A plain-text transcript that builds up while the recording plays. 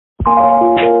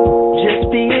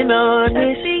Just being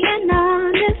honest.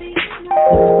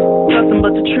 Nothing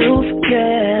but the truth,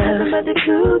 yeah. Nothing but the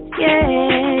truth,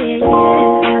 yeah.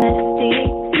 Honesty,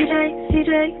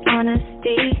 CJ,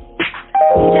 honesty.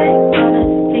 CJ,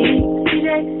 honesty,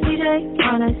 CJ,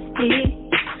 honesty.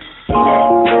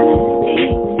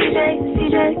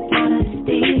 CJ,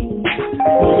 honesty.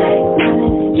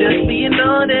 Just being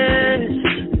honest.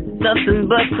 Nothing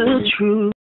but the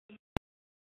truth.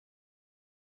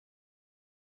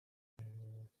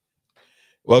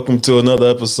 Welcome to another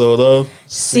episode of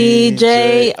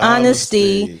CJ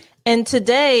Honesty. And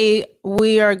today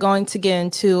we are going to get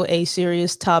into a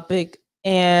serious topic,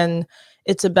 and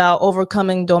it's about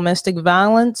overcoming domestic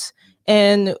violence.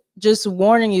 And just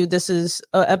warning you, this is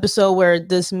an episode where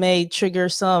this may trigger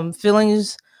some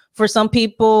feelings for some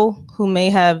people who may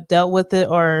have dealt with it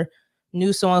or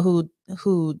knew someone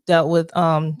who dealt with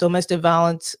domestic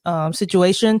violence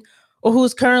situation, or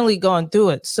who's currently going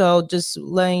through it. So just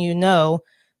letting you know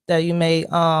that you may,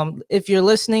 if you're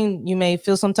listening, you may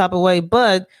feel some type of way,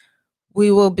 but we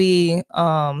will be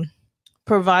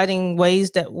providing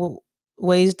ways that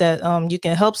you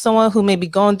can help someone who may be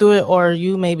going through it, or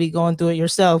you may be going through it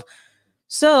yourself.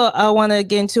 So I want to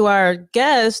get into our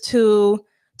guest who's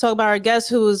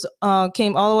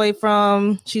came all the way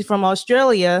she's from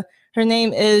Australia. Her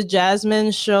name is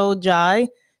Jasmin Shojai.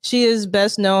 She is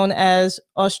best known as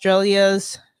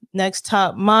Australia's Next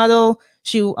Top Model.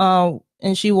 She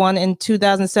won in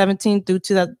 2017 through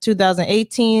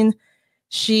 2018.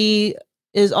 She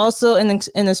is also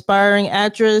an aspiring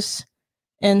actress,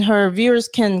 and her viewers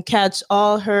can catch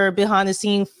all her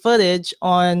behind-the-scenes footage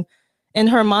in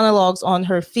her monologues on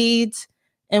her feeds.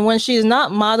 And when she is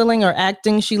not modeling or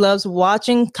acting, she loves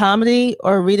watching comedy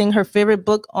or reading her favorite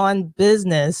book on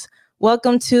business.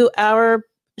 Welcome to our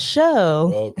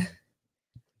show.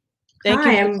 Thank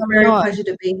you. I'm very pleasure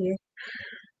to be here.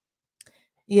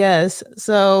 Yes.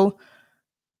 So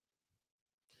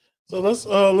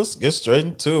let's get straight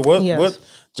into it. What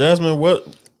Jasmin, what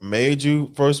made you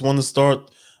first want to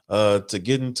start to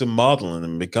get into modeling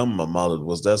and become a model?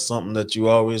 Was that something that you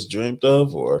always dreamed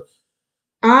of, or?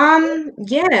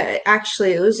 Yeah,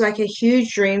 actually, it was like a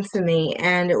huge dream for me,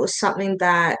 and it was something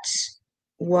that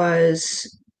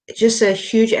was just a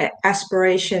huge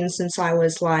aspiration since I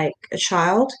was like a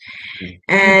child.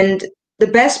 And the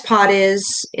best part is,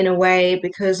 in a way,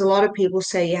 because a lot of people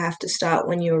say you have to start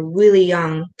when you're really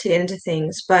young to get into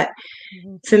things. But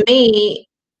for me,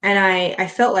 and I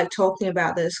felt like talking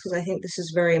about this because I think this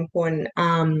is very important.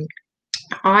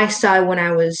 I started when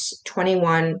I was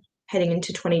 21, heading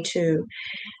into 22.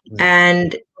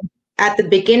 And at the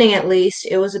beginning, at least,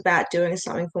 it was about doing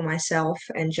something for myself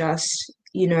and just,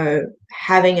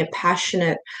 having a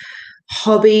passionate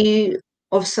hobby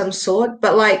of some sort.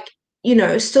 But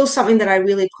still something that I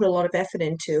really put a lot of effort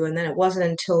into. And then it wasn't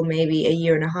until maybe a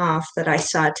year and a half that I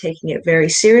started taking it very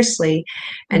seriously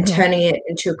and turning it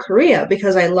into a career,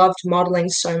 because I loved modeling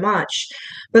so much.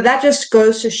 But that just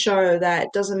goes to show that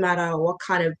it doesn't matter what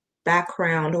kind of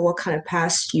background or what kind of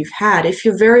past you've had. If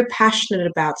you're very passionate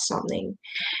about something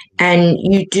and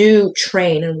you do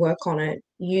train and work on it,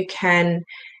 you can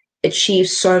achieve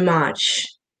so much.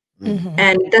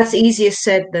 And that's easier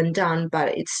said than done,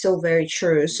 but it's still very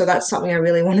true. So that's something I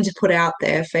really wanted to put out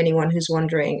there for anyone who's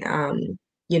wondering, can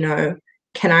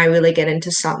I really get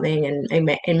into something and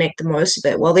make the most of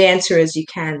it? Well, the answer is you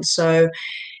can. So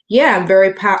yeah, I'm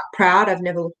very proud. I've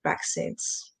never looked back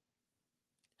since.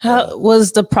 How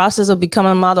was the process of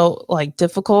becoming a model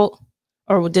difficult,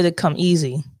 or did it come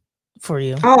easy for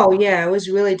you? Oh yeah, it was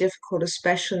really difficult,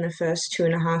 especially in the first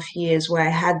 2.5 years, where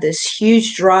I had this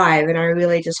huge drive and I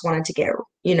really just wanted to get,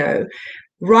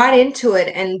 right into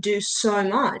it and do so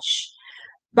much.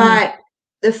 But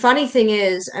the funny thing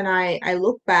is, and I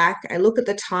look back, I look at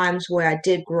the times where I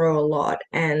did grow a lot,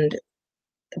 and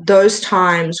those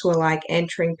times were like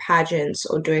entering pageants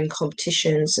or doing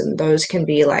competitions, and those can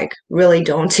be like really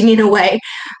daunting in a way.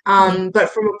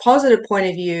 But from a positive point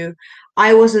of view,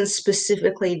 I wasn't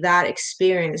specifically that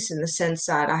experienced in the sense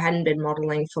that I hadn't been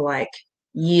modeling for like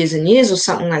years and years or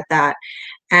something like that.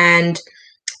 But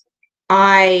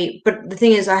the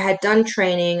thing is, I had done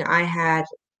training. I had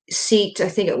seeked, I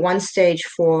think at one stage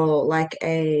for a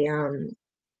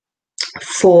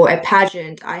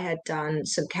pageant, I had done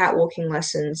some catwalking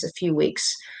lessons a few weeks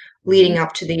leading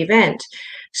up to the event.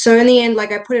 So in the end,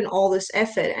 I put in all this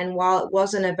effort, and while it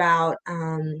wasn't about,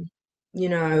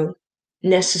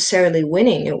 necessarily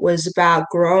winning, it was about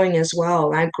growing as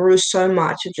well. I grew so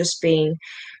much of just being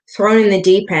thrown in the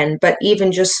deep end, but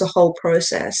even just the whole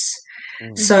process.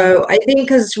 So I think,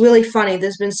 because it's really funny,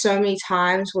 there's been so many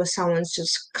times where someone's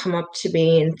just come up to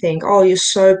me and think, oh, you're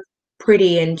so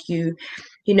pretty, and you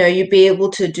know, you'd be able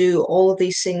to do all of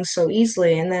these things so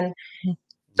easily. And then,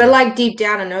 but like deep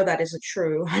down, I know that isn't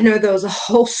true. I know there was a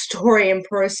whole story and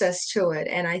process to it.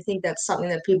 And I think that's something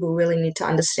that people really need to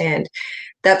understand.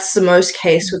 That's the most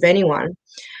case with anyone.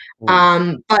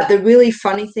 But the really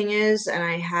funny thing is, and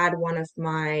I had one of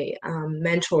my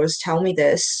mentors tell me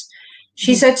this,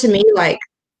 she said to me, like,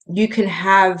 you can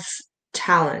have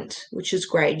talent, which is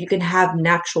great. You can have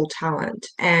natural talent,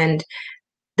 and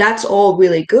that's all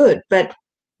really good, but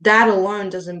that alone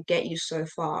doesn't get you so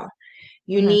far.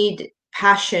 You need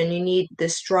passion, you need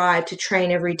this drive to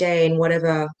train every day in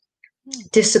whatever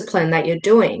discipline that you're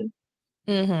doing.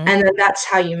 And then that's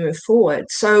how you move forward.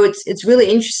 So it's really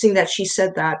interesting that she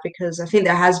said that, because I think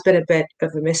there has been a bit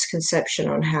of a misconception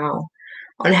on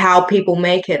how people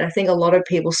make it. I think a lot of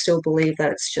people still believe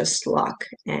that it's just luck,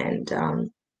 and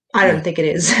I don't think it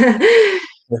is.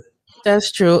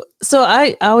 That's true. So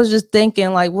I was just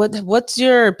thinking, like, what's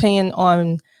your opinion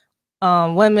on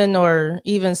women or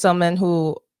even some men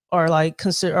who are like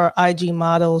consider IG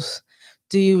models?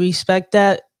 Do you respect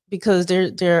that because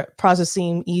their process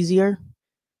seem easier?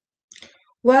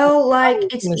 Well, like,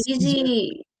 it's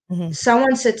easy.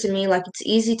 Someone said to me, like, it's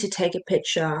easy to take a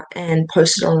picture and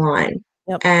post it online.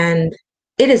 And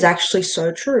it is actually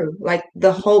so true. Like,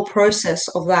 the whole process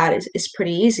of that is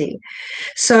pretty easy.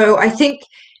 So I think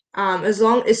as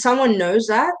long as someone knows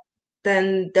that,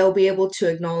 then they'll be able to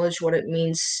acknowledge what it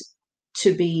means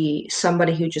to be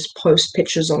somebody who just posts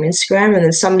pictures on Instagram, and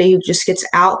then somebody who just gets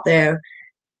out there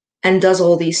and does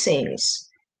all these things.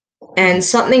 And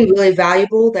something really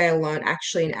valuable they learn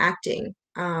actually in acting.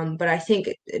 But I think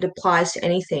it applies to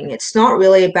anything. It's not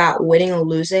really about winning or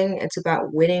losing. It's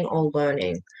about winning or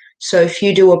learning. So if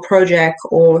you do a project,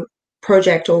 or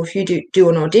if you do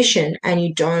an audition and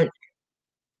you don't,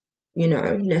 you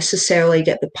know, necessarily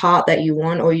get the part that you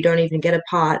want, or you don't even get a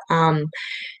part,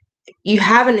 you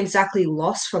haven't exactly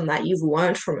lost from that. You've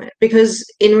learned from it, because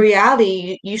in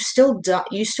reality, you still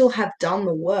have done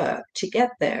the work to get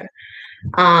there.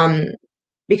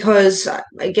 Because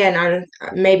again,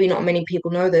 maybe not many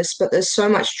people know this, but there's so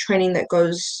much training that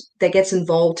gets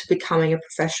involved to becoming a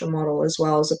professional model as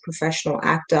well as a professional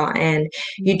actor. And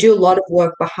you do a lot of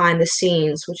work behind the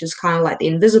scenes, which is kind of like the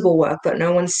invisible work that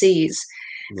no one sees.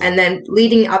 And then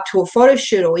leading up to a photo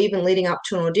shoot, or even leading up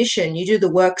to an audition, you do the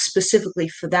work specifically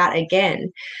for that again.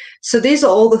 So these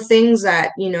are all the things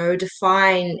that, you know,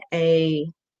 define a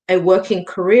working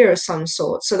career of some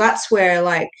sort. So that's where,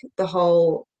 like, the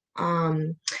whole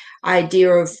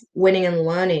idea of winning and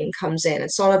learning comes in.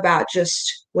 It's not about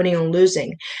just winning and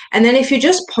losing. And then if you're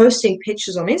just posting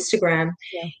pictures on Instagram,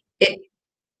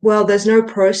 well, there's no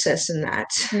process in that.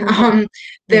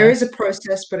 There is a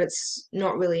process, but it's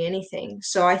not really anything.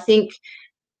 So I think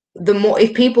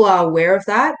if people are aware of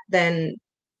that, then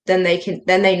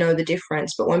they know the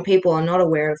difference. But when people are not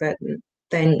aware of it,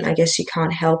 then I guess you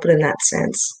can't help it in that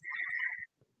sense.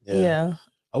 Yeah.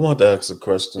 I want to ask a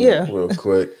question real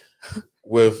quick.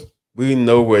 We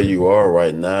know where you are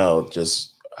right now,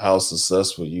 just how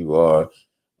successful you are.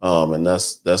 And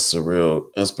that's a real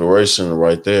inspiration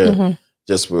right there.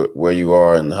 Just where you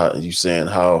are, and how you saying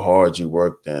how hard you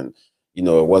worked, and you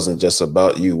know, it wasn't just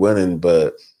about you winning,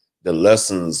 but the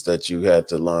lessons that you had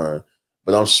to learn.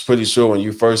 But I'm pretty sure when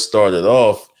you first started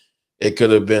off, it could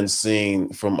have been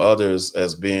seen from others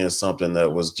as being something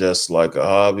that was just like a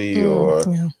hobby, or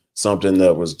something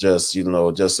that was just, you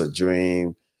know, just a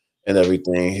dream and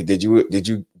everything. Did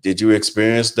you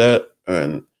experience that?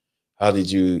 And how did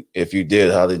you, if you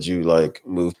did, how did you like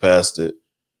move past it?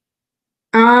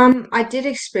 I did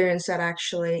experience that,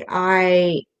 actually.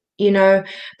 But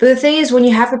the thing is, when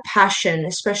you have a passion,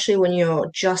 especially when you're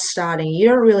just starting, you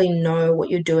don't really know what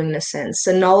you're doing in a sense.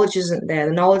 The knowledge isn't there.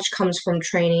 The knowledge comes from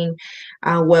training,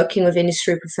 working with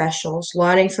industry professionals,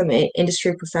 learning from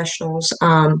industry professionals.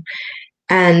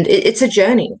 And it's a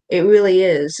journey. It really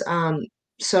is.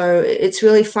 So it's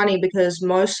really funny, because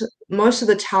most of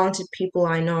the talented people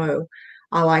I know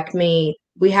are like me.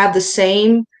 We have the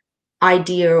same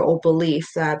idea or belief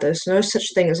that there's no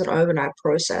such thing as an overnight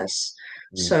process.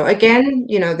 So again,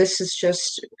 you know, this is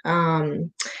just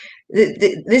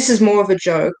this is more of a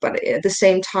joke, but at the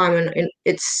same time, and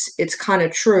it's kind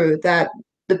of true that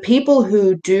the people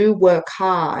who do work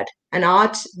hard and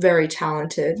aren't very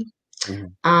talented,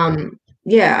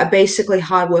 are basically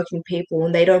hardworking people,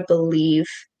 and they don't believe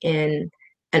in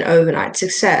an overnight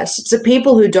success. It's the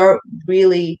people who don't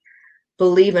really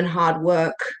believe in hard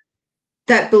work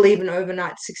that believe in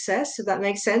overnight success, if that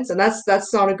makes sense. And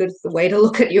that's not a good way to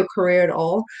look at your career at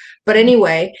all. But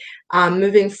anyway,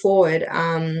 moving forward,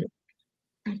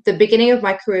 the beginning of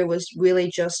my career was really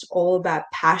just all about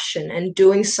passion and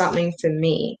doing something for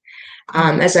me,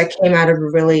 as I came out of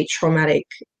a really traumatic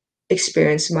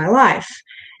experience in my life.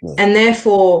 And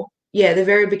therefore, yeah, the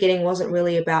very beginning wasn't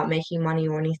really about making money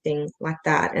or anything like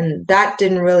that. And that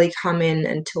didn't really come in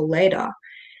until later.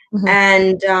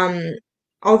 And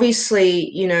obviously,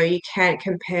 you know, you can't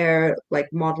compare like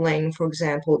modeling, for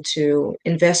example, to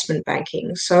investment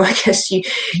banking. So I guess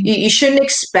you shouldn't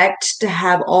expect to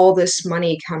have all this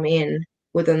money come in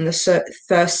within the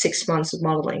first 6 months of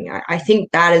modeling. I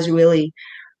think that is really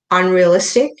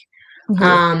unrealistic.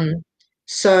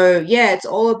 So yeah, it's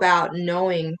all about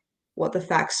knowing what the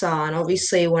facts are. And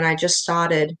obviously, when I just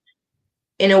started,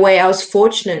 in a way, I was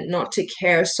fortunate not to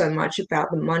care so much about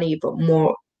the money, but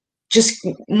more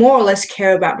or less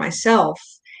care about myself,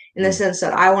 in the sense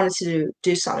that I wanted to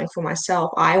do something for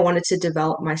myself. I wanted to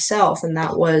develop myself, and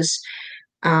that was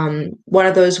one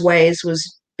of those ways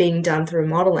was being done through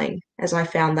modeling, as I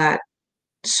found that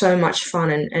so much fun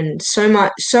and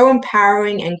so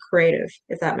empowering and creative,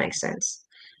 if that makes sense.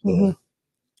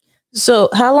 So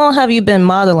how long have you been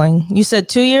modeling? You said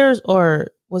 2 years, or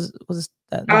was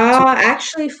that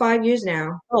actually 5 years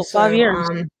now. Oh, so, 5 years.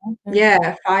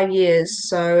 Yeah, 5 years.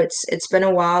 So it's been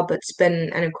a while, but it's been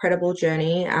an incredible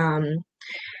journey.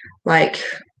 Like,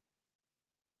 I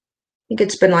think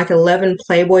it's been like 11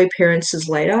 Playboy appearances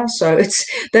later. So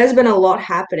there's been a lot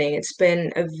happening. It's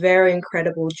been a very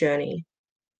incredible journey.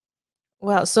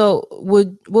 Wow. So what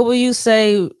would you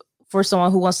say for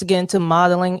someone who wants to get into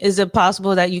modeling? Is it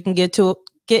possible that you can get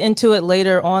into it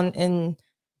later on in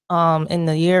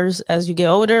the years as you get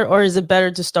older, or is it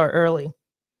better to start early?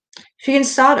 If you can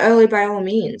start early, by all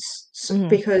means,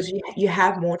 because you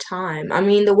have more time. I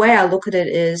mean, the way I look at it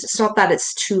is, it's not that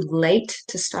it's too late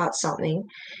to start something.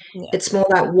 It's more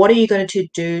that, what are you going to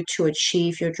do to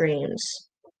achieve your dreams?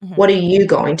 What are you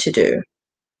going to do?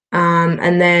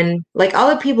 And then, like,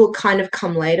 other people kind of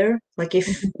come later. Like,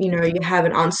 if you know, you have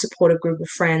an unsupportive group of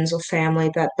friends or family,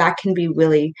 that can be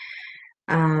really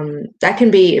that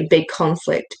can be a big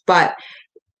conflict. But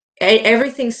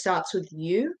everything starts with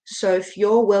you. So if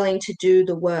you're willing to do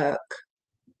the work,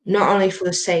 not only for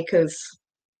the sake of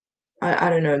I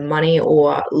don't know, money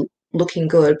or looking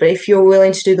good, but if you're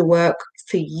willing to do the work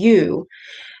for you,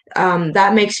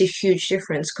 that makes a huge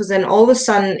difference, because then all of a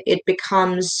sudden it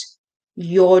becomes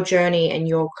your journey and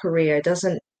your career. It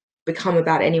doesn't become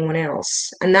about anyone else.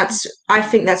 And I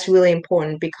think that's really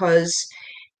important, because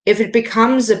if it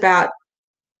becomes about,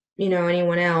 you know,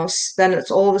 anyone else, then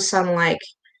it's all of a sudden like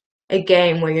a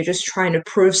game where you're just trying to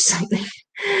prove something,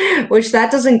 which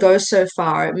that doesn't go so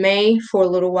far. It may for a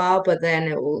little while, but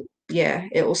then it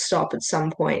will stop at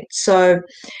some point. So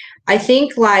I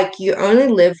think, like, you only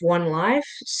live one life,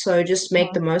 so just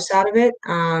make the most out of it.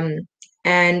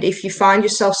 And if you find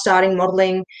yourself starting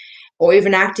modeling or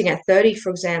even acting at 30, for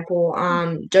example,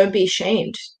 don't be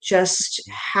ashamed. Just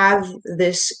have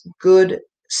this good,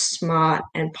 smart,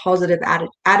 and positive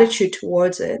attitude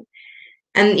towards it.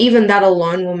 And even that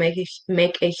alone will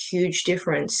make a huge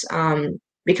difference.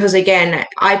 Because again,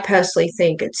 I personally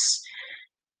think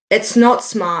it's not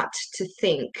smart to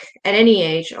think at any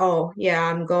age, oh yeah,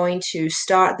 I'm going to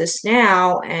start this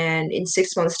now, and in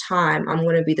 6 months' time, I'm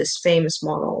going to be this famous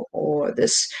model or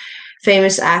this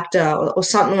famous actor or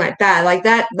something like that. Like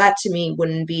that to me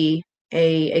wouldn't be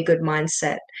a good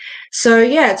mindset. So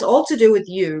yeah, it's all to do with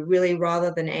you, really,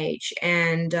 rather than age.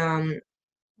 And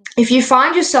if you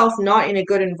find yourself not in a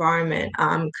good environment,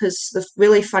 because the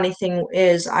really funny thing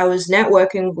is, I was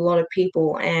networking with a lot of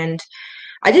people, and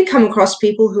I did come across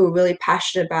people who were really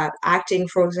passionate about acting,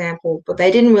 for example, but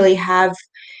they didn't really have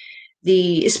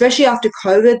especially after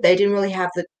COVID, they didn't really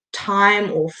have the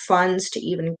time or funds to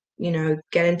even, you know,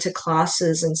 get into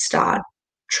classes and start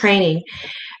training.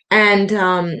 And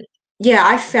yeah,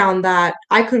 I found that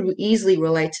I could easily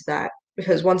relate to that,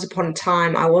 because once upon a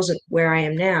time I wasn't where I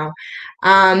am now.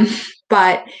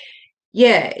 But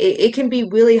yeah, it can be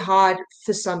really hard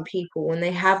for some people when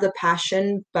they have the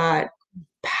passion, but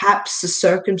perhaps the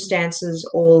circumstances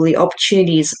or the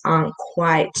opportunities aren't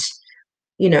quite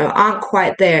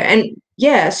there. And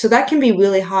yeah, so that can be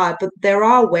really hard, but there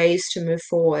are ways to move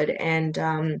forward.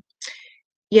 And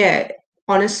yeah,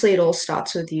 honestly, it all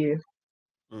starts with you.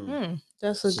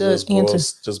 That's a good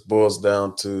answer. Just boils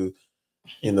down to,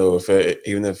 you know,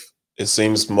 even if it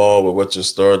seems small with what you're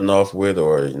starting off with,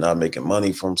 or you're not making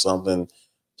money from something,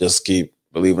 just keep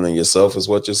believing in yourself, is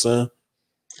what you're saying?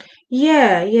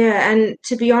 Yeah. And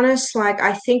to be honest, like,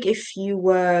 I think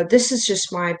this is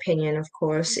just my opinion, of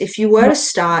course, if you were to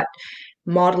start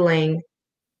modeling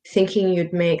thinking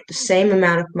you'd make the same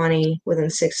amount of money within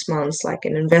 6 months, like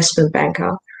an investment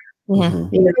banker, you know,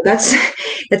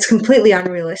 it's completely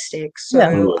unrealistic.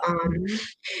 So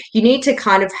you need to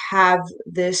kind of have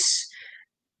this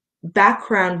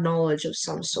background knowledge of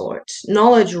some sort.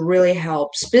 Knowledge really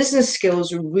helps. Business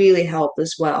skills really help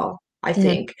as well, I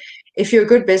think. If you're a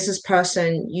good business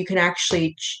person, you can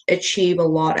actually achieve a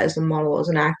lot as a model, as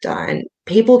an actor. And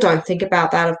people don't think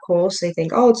about that, of course. They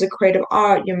think, oh, it's a creative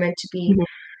art. You're meant to be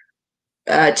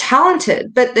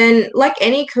talented. But then, like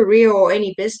any career or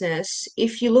any business,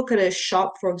 if you look at a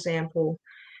shop, for example,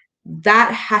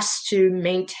 that has to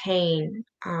maintain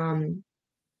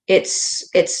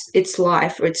its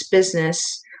life or its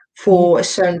business for a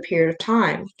certain period of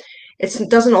time. It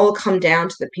doesn't all come down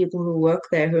to the people who work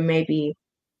there, who may be,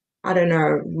 I don't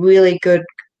know, really good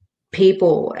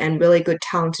people and really good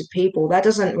talented people. That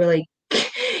doesn't really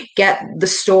get the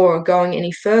store going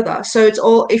any further. So it's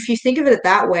all, if you think of it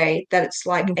that way, that it's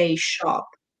like a shop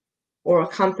or a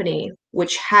company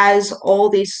which has all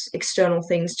these external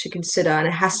things to consider, and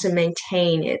it has to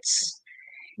maintain its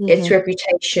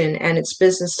reputation and its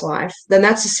business life, then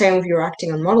that's the same with your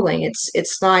acting and modeling.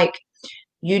 It's like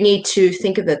you need to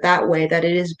think of it that way, that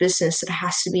it is business that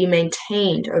has to be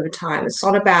maintained over time. It's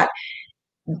not about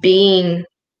being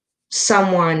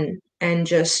someone and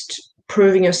just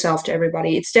proving yourself to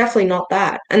everybody. It's definitely not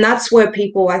that. And that's where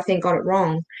people, I think, got it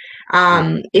wrong.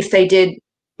 If they did,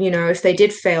 if they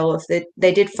did fail, if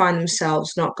they did find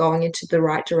themselves not going into the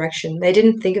right direction, they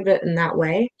didn't think of it in that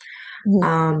way.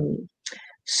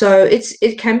 So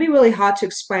it can be really hard to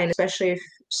explain, especially if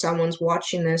someone's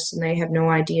watching this and they have no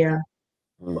idea,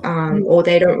 or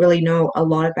they don't really know a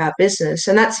lot about business,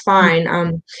 and that's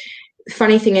fine.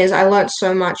 Funny thing is, I learned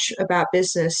so much about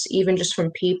business, even just from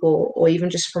people, or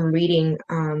even just from reading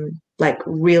like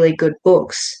really good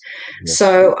books.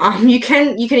 So you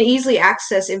can easily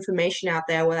access information out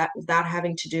there without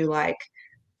having to do like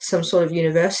some sort of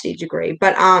university degree.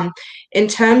 But in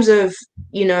terms of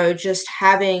just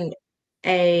having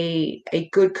a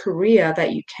good career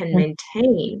that you can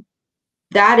maintain,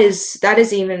 that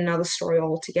is even another story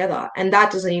altogether. And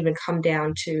that doesn't even come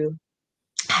down to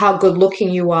how good looking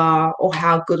you are, or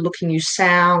how good looking you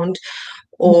sound,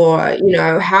 or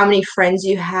how many friends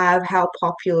you have, how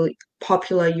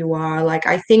popular you are. Like,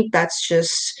 I think that's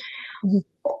just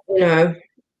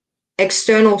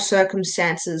external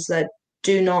circumstances that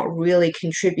do not really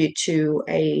contribute to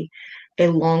a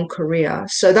long career.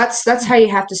 So that's how you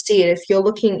have to see it.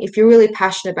 If you're really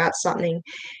passionate about something,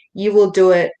 you will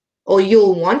do it, or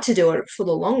you'll want to do it for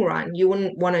the long run. You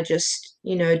wouldn't want to just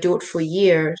do it for a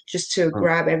year just to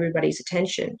grab everybody's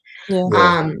attention.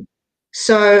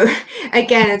 So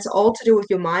again, it's all to do with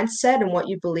your mindset and what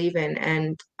you believe in.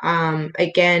 And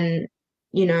again,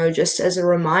 just as a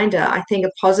reminder, I think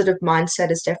a positive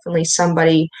mindset is definitely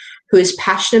somebody who is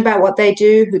passionate about what they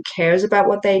do, who cares about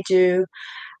what they do,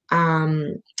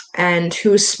 and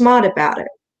who is smart about it.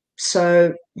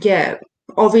 So yeah,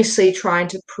 obviously trying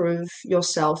to prove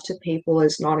yourself to people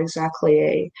is not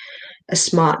exactly a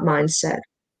smart mindset.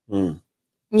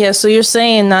 Yeah, so you're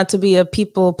saying not to be a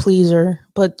people pleaser,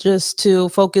 but just to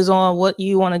focus on what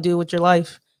you want to do with your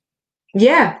life.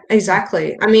 Yeah,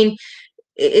 exactly. I mean,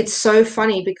 it's so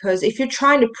funny because if you're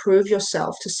trying to prove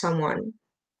yourself to someone,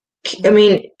 I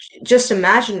mean, just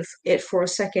imagine it for a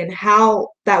second, how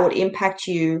that would impact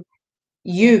you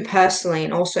personally,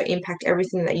 and also impact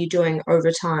everything that you're doing over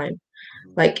time.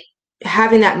 Like,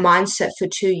 having that mindset for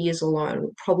 2 years alone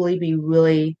would probably be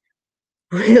really,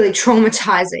 really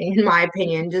traumatizing, in my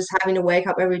opinion. Just having to wake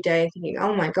up every day thinking,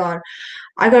 oh my God,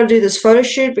 I got to do this photo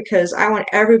shoot because I want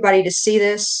everybody to see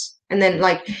this. And then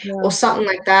or something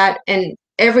like that. And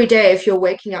every day, if you're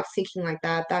waking up thinking like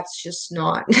that, that's just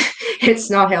not, it's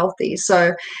not healthy.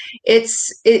 So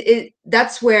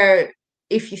that's where,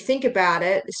 if you think about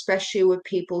it, especially with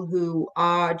people who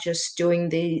are just doing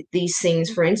these things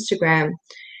for Instagram,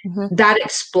 that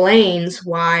explains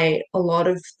why a lot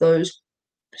of those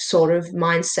sort of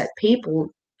mindset people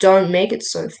don't make it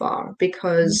so far,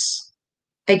 because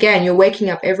again, you're waking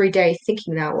up every day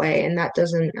thinking that way, and that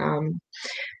doesn't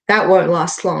that won't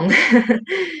last long.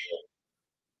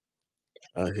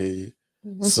 I hear you.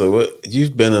 So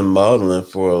you've been in modeling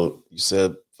for, you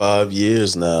said, 5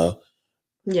 years now.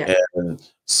 Yeah. And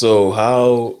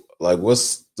so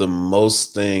what's the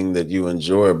most thing that you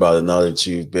enjoy about it now that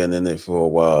you've been in it for a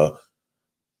while?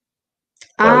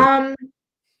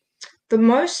 The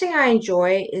most thing I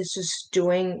enjoy is just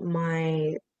doing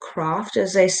my craft,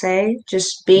 as they say,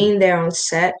 just being there on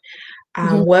set,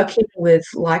 working with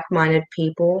like-minded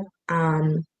people,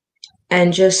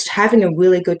 and just having a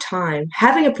really good time,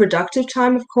 having a productive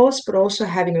time, of course, but also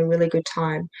having a really good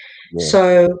time.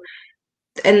 So,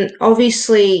 and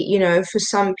obviously, for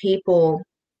some people,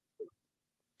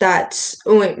 that's,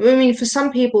 I mean, for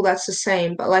some people that's the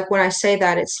same, but like when I say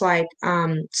that, it's like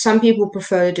some people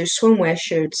prefer to do swimwear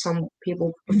shoots, some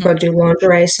people prefer to do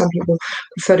lingerie, some people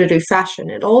prefer to do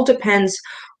fashion. It all depends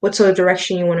what sort of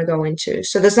direction you want to go into.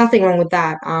 So there's nothing wrong with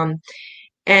that.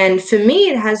 And for me,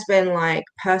 it has been like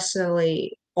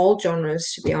personally all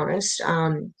genres, to be honest.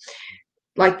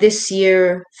 Like this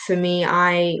year for me,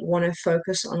 I want to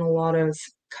focus on a lot of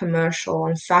commercial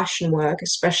and fashion work,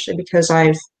 especially because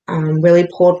I've really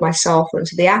poured myself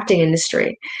into the acting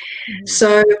industry.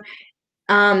 So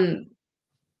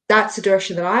that's the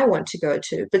direction that I want to go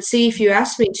to. But see, if you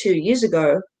asked me 2 years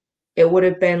ago, it would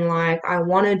have been like, I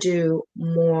want to do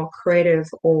more creative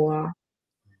or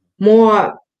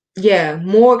more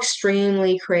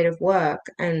extremely creative work.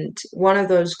 And one of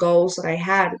those goals that I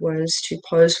had was to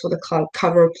pose for the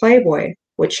cover of Playboy,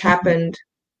 which happened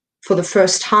for the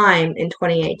first time in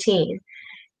 2018.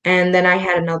 And then I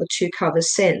had another 2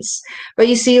 covers since. But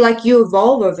you see, like, you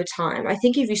evolve over time. I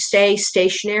think if you stay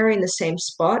stationary in the same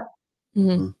spot,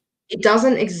 it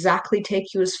doesn't exactly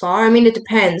take you as far. I mean, it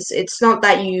depends. It's not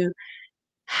that you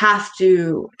have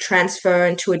to transfer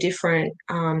into a different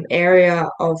area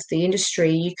of the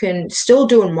industry. You can still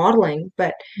do in modeling,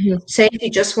 but say if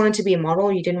you just wanted to be a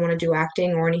model, you didn't want to do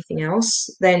acting or anything else,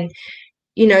 then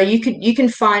you can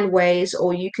find ways,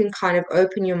 or you can kind of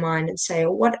open your mind and say,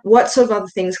 what sort of other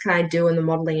things can I do in the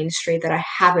modeling industry that I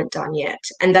haven't done yet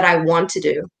and that I want to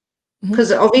do?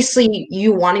 Because obviously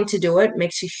you wanting to do it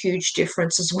makes a huge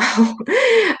difference as well.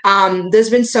 There's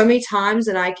been so many times,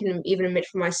 and I can even admit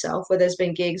for myself, where there's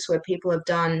been gigs where people have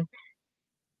done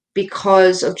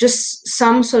because of just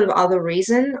some sort of other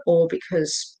reason, or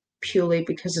purely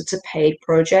because it's a paid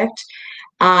project.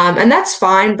 And that's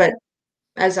fine, but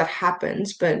as that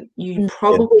happens, but you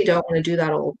probably don't want to do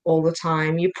that all the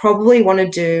time. You probably want to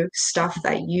do stuff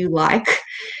that you like,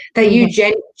 that you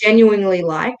genuinely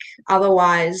like.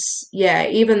 Otherwise,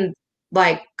 even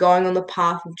like going on the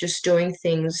path of just doing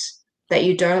things that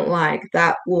you don't like,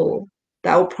 that will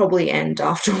probably end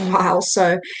after a while.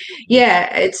 So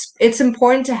it's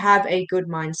important to have a good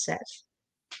mindset.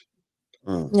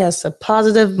 Yes, a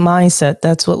positive mindset.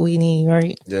 That's what we need,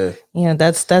 right? Yeah,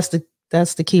 that's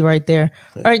the key right there.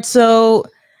 All right, so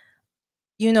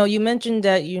you mentioned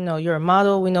that you're a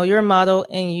model. We know you're a model,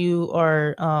 and you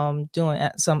are doing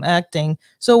some acting.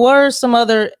 So what are some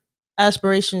other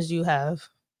aspirations you have?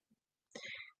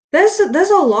 There's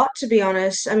a lot, to be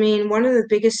honest. I mean, one of the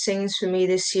biggest things for me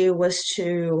this year was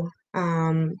to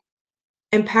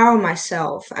empower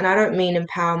myself, and I don't mean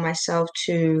empower myself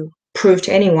to prove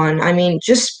to anyone. I mean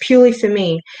just purely for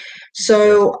me.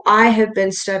 So I have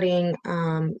been studying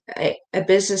a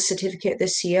business certificate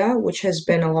this year, which has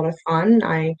been a lot of fun.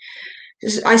 I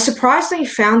surprisingly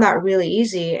found that really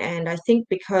easy, and I think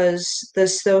because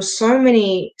there were so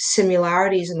many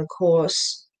similarities in the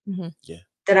course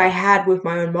that I had with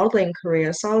my own modeling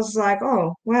career. So I was like,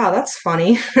 oh wow, that's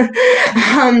funny.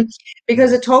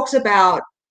 Because it talks about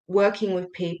working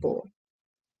with people,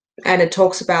 and it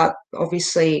talks about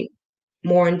obviously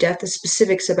more in depth the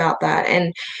specifics about that.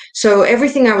 And so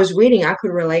everything I was reading I could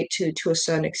relate to a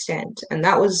certain extent, and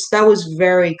that was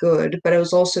very good, but it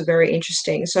was also very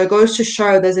interesting. So it goes to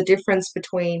show there's a difference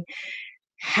between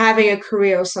having a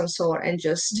career of some sort and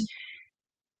just,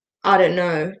 I don't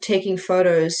know, taking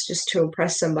photos just to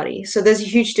impress somebody. So there's a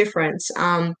huge difference.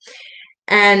 And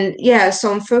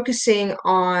so I'm focusing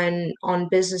on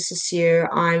business this year.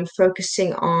 I'm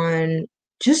focusing on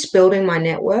just building my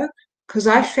network, because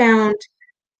I found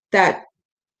that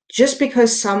just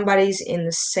because somebody's in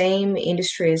the same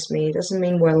industry as me doesn't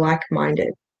mean we're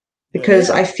like-minded. Because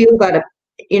I feel that,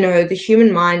 the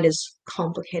human mind is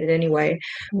complicated anyway.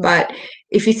 But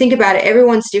if you think about it,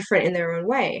 everyone's different in their own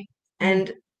way.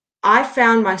 And I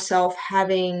found myself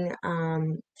having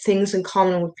things in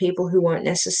common with people who weren't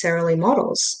necessarily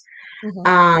models.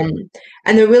 And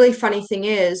the really funny thing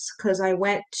is, because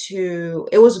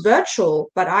it was virtual,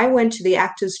 but I went to the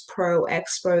Actors Pro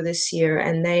Expo this year,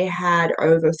 and they had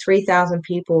over 3,000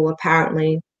 people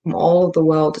apparently from all over the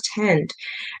world attend.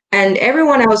 And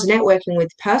everyone I was networking with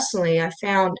personally, I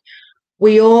found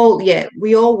we all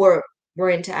were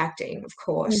into acting, of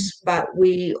course, but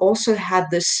we also had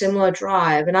this similar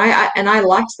drive, and I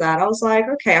liked that. I was like,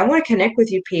 okay, I want to connect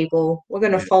with you people. We're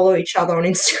going to follow each other on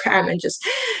Instagram and just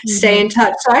stay in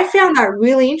touch. So I found that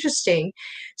really interesting.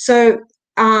 So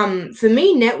for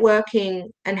me, networking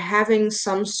and having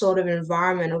some sort of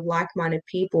environment of like-minded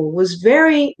people was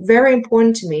very, very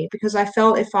important to me, because I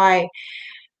felt if I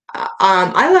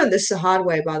learned this the hard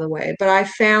way, by the way, but I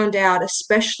found out,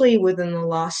 especially within the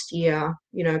last year,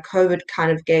 COVID kind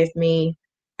of gave me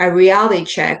a reality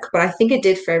check, but I think it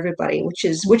did for everybody, which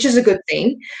is a good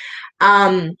thing.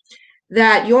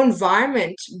 That your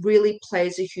environment really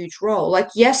plays a huge role. Like,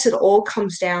 yes, it all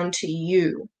comes down to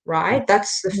you, right?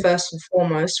 That's the first and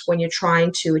foremost when you're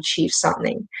trying to achieve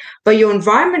something. But your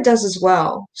environment does as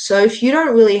well. So if you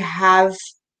don't really have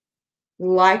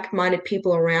like-minded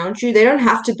people around you, they don't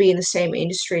have to be in the same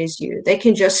industry as you. They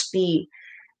can just be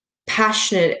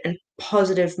passionate and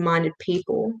positive-minded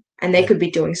people, and they could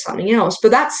be doing something else,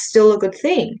 but that's still a good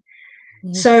thing.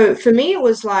 So for me, it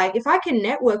was like, if I can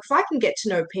network, if I can get to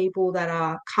know people that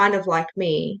are kind of like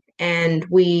me, and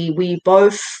we're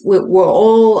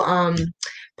all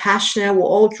passionate, we're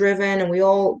all driven, and we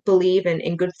all believe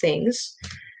in good things,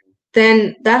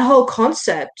 then that whole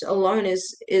concept alone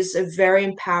is a very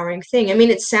empowering thing. I mean,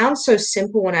 it sounds so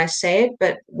simple when I say it,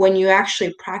 but when you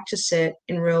actually practice it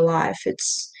in real life,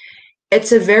 it's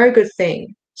a very good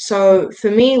thing. So for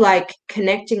me, like,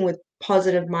 connecting with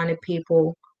positive-minded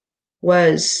people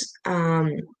was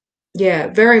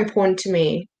very important to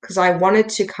me, because I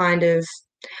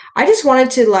just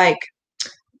wanted to like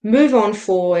move on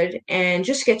forward and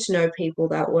just get to know people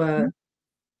that were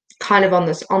kind of on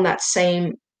that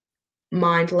same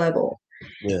mind level.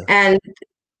 And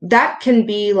that can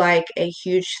be like a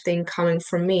huge thing coming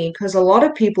from me, because a lot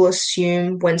of people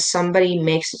assume when somebody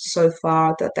makes it so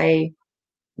far that they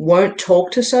won't talk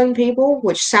to certain people,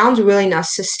 which sounds really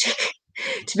narcissistic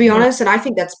to be honest. And I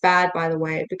think that's bad, by the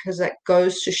way, because that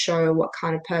goes to show what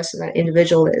kind of person that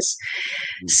individual is.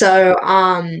 So,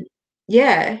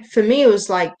 for me, it was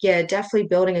like, definitely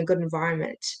building a good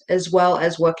environment as well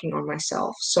as working on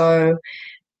myself. So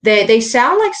they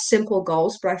sound like simple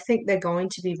goals, but I think they're going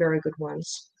to be very good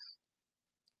ones.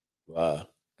 Wow.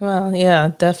 Well,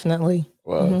 yeah, definitely.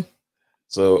 Wow.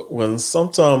 So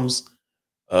sometimes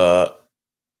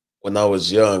when I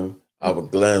was young, I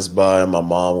would glance by and my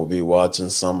mom would be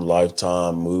watching some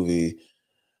Lifetime movie.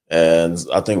 And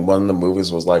I think one of the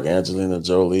movies was like Angelina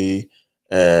Jolie.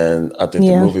 And I think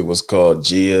the movie was called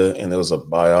Gia, and it was a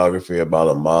biography about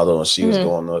a model, and she was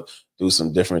going to do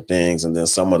some different things. And then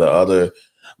some of the other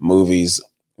movies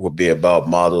would be about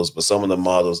models, but some of the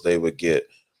models, they would get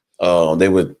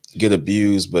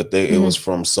abused, but it was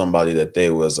from somebody that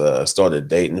they was started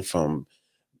dating, from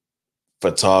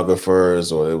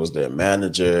photographers, or it was their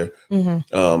manager. And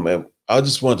I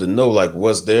just wanted to know, like,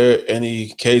 was there any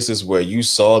cases where you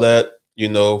saw that,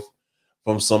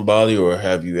 from somebody, or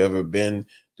have you ever been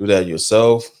through that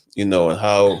yourself, and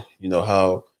how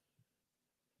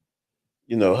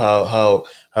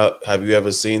have you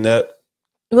ever seen that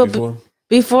before?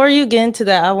 Before you get into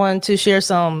that, I wanted to share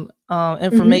some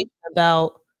information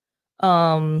about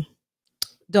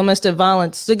domestic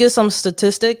violence, to get some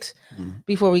statistics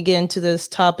before we get into this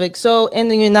topic. So in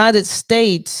the United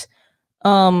States,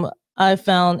 I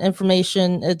found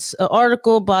information. It's an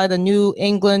article by the New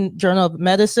England Journal of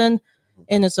Medicine,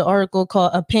 and it's an article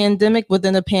called "A Pandemic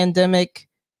Within a Pandemic: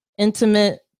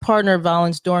 Intimate Partner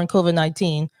Violence During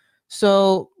COVID-19."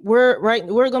 So we're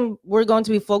going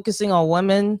to be focusing on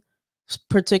women,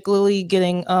 particularly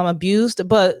getting abused,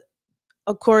 but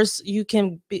of course, you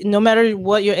can be, no matter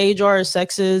what your age or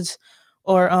sex is,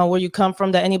 or where you come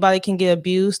from, that anybody can get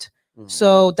abused.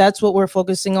 So that's what we're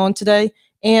focusing on today.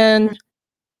 And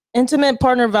intimate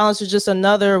partner violence is just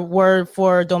another word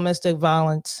for domestic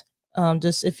violence,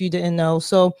 just if you didn't know.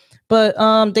 So, but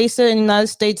they said in the United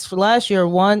States for last year,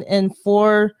 1 in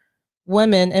 4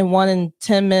 women and 1 in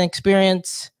 10 men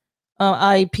experience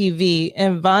IPV.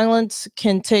 And violence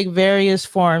can take various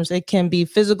forms. It can be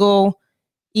physical,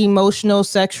 emotional,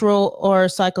 sexual, or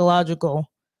psychological.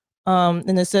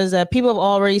 And it says that people of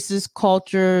all races,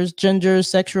 cultures, genders,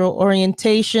 sexual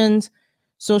orientations,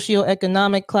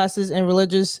 socioeconomic classes, and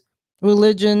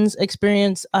religions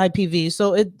experience IPV.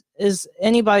 So it is,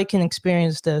 anybody can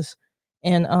experience this.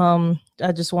 And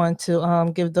I just wanted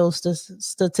to give those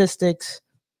statistics.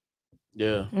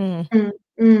 Yeah.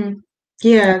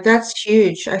 Yeah, that's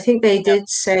huge. I think they did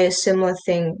say a similar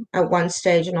thing at one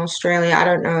stage in Australia. I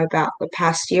don't know about the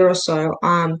past year or so.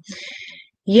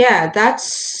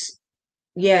 That's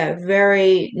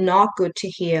very not good to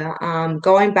hear.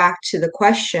 Going back to the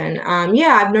question,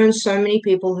 I've known so many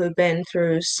people who've been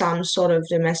through some sort of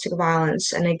domestic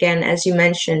violence. And again, as you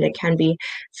mentioned, it can be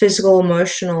physical,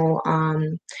 emotional,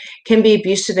 can be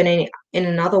abusive in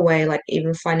another way, like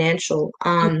even financial.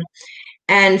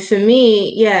 And for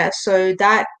me, so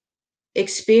that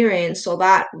experience, or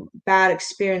that bad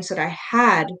experience that I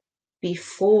had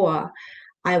before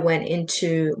I went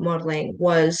into modeling,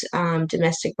 was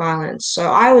domestic violence.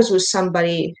 So I was with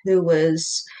somebody who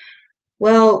was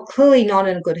well, clearly not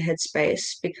in a good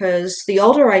headspace, because the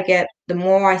older I get, the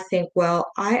more I think, well,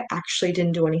 I actually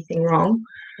didn't do anything wrong.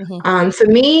 For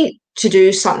me to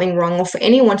do something wrong, or for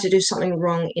anyone to do something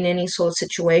wrong in any sort of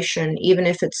situation, even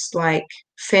if it's like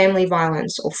family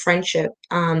violence or friendship,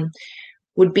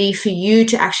 would be for you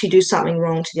to actually do something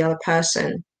wrong to the other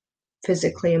person,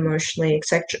 physically, emotionally,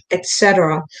 etc.,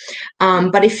 etc.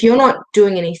 But if you're not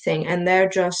doing anything and they're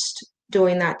just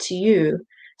doing that to you,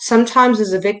 sometimes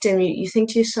as a victim, you think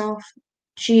to yourself,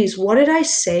 geez, what did I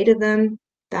say to them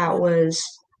that was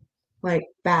like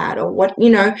bad, or what,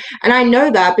 and I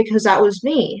know that because that was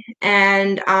me.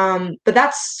 And but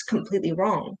that's completely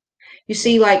wrong. You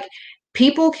see, like,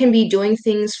 people can be doing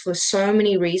things for so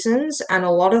many reasons, and a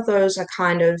lot of those are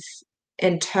kind of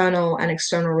internal and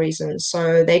external reasons.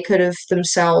 So they could have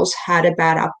themselves had a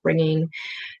bad upbringing,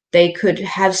 they could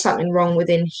have something wrong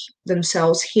within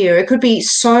themselves here. It could be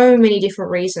so many different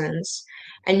reasons,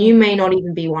 and you may not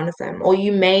even be one of them, or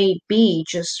you may be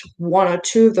just one or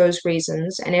two of those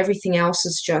reasons, and everything else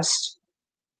is just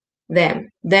them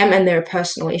and their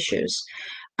personal issues.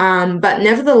 But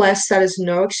nevertheless, that is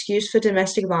no excuse for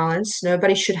domestic violence.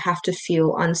 Nobody should have to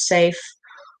feel unsafe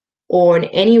or in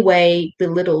any way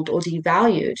belittled or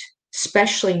devalued,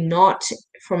 especially not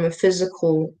from a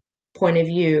physical point of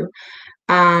view.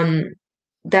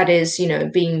 That is,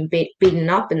 being beaten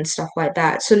up and stuff like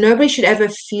that. So nobody should ever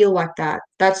feel like that.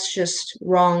 That's just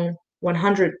wrong.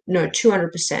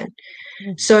 200%.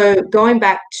 So going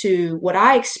back to what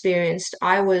I experienced,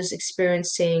 I was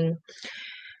experiencing,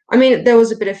 there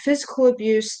was a bit of physical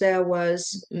abuse. There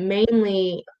was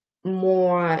mainly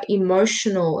more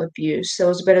emotional abuse. There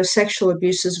was a bit of sexual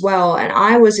abuse as well. And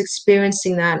I was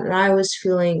experiencing that, and I was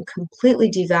feeling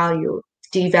completely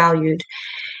devalued.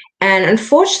 And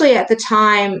unfortunately, at the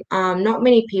time, not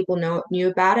many people knew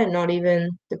about it, not even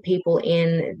the people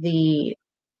in the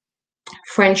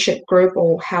friendship group,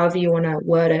 or however you want to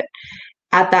word it,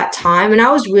 at that time. And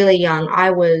I was really young. I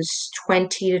was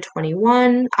 20 to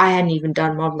 21. I hadn't even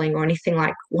done modeling or anything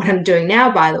like what I'm doing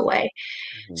now, by the way.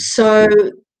 So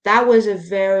that was a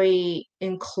very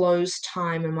enclosed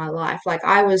time in my life. Like,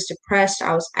 I was depressed,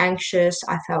 I was anxious,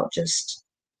 I felt just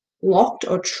locked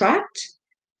or trapped.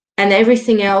 And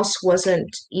everything else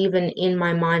wasn't even in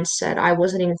my mindset. I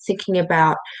wasn't even thinking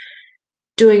about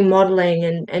doing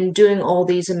modeling and doing all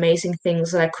these amazing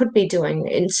things that I could be doing.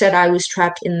 Instead, I was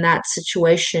trapped in that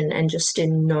situation and just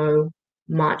didn't know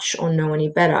much or know any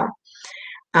better.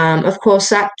 Of course,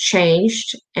 that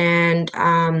changed. And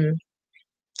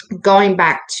going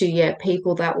back to,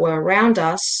 people that were around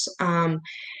us,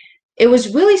 it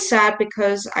was really sad,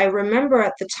 because I remember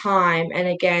at the time, and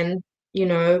again,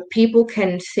 people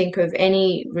can think of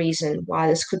any reason why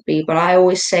this could be, but I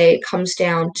always say it comes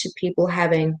down to people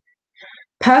having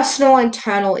personal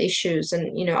internal issues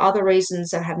and, other reasons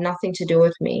that have nothing to do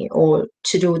with me or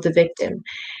to do with the victim.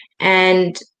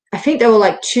 And I think there were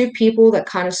like two people that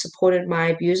kind of supported my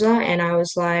abuser, and I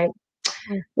was like,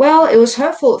 well, it was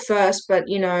hurtful at first, but,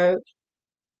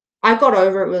 I got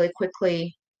over it really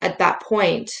quickly at that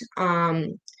point,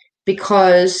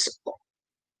 because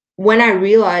when I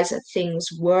realized that things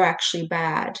were actually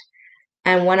bad,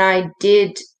 and when I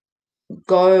did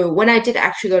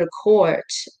actually go to court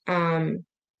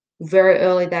very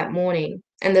early that morning,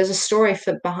 and there's a story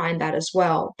behind that as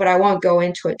well, but I won't go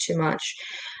into it too much.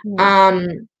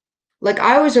 Like,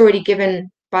 I was already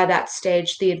given by that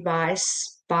stage the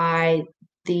advice by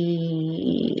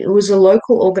it was a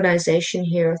local organization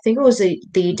here. I think it was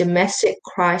the Domestic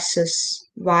Crisis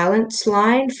Violence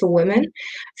Line for women.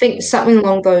 I think something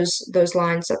along those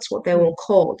lines. That's what they were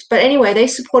called. But anyway, they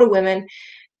supported women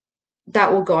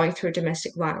that were going through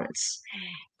domestic violence,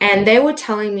 and they were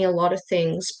telling me a lot of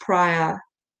things prior,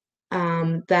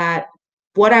 that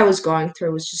what I was going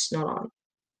through was just not on.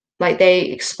 Like, they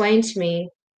explained to me,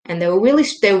 and they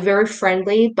were very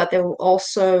friendly, but they were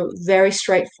also very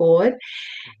straightforward.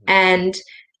 And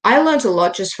I learned a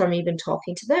lot just from even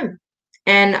talking to them.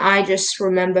 And I just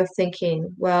remember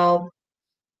thinking, well,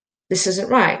 this isn't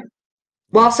right.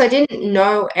 Whilst I didn't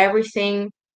know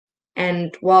everything,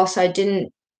 and whilst I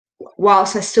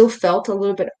still felt a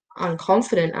little bit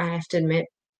unconfident, I have to admit,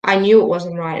 I knew it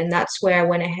wasn't right. And that's where I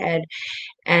went ahead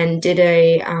and did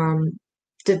a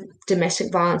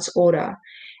domestic violence order.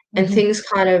 And things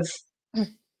kind of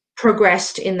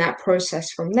progressed in that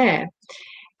process from there.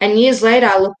 And years later,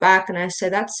 I look back and I say,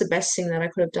 that's the best thing that I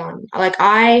could have done. Like,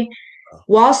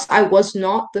 whilst I was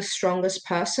not the strongest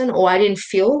person, or I didn't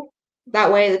feel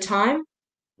that way at the time,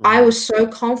 I was so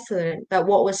confident that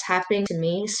what was happening to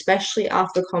me, especially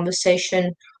after the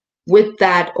conversation with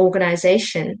that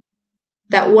organization,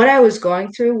 that what I was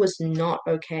going through was not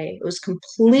okay. It was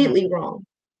completely wrong.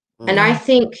 And I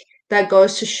think that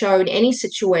goes to show in any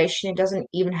situation, it doesn't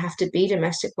even have to be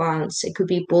domestic violence. It could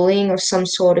be bullying of some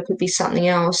sort. It could be something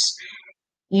else.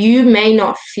 You may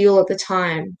not feel at the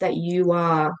time that you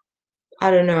are, I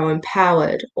don't know,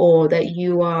 empowered, or that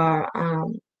you are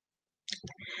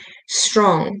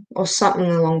strong or something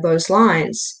along those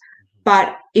lines.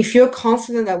 But if you're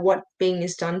confident that what being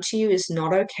is done to you is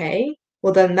not okay,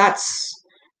 well, then that's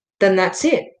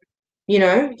it. You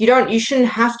know, you shouldn't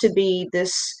have to be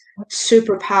this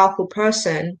super powerful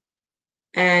person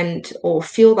or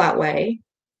feel that way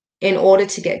in order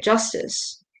to get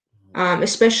justice.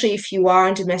 Especially if you are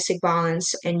in domestic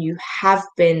violence and you have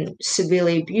been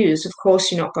severely abused. Of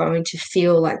course, you're not going to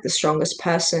feel like the strongest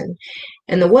person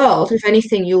in the world. If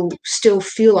anything, you'll still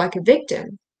feel like a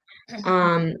victim.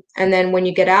 And then when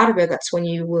you get out of it, that's when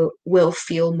you will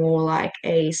feel more like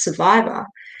a survivor.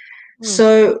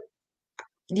 So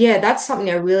yeah, that's something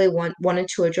I really wanted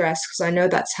to address, because I know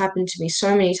that's happened to me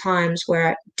so many times where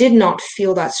I did not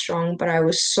feel that strong, but I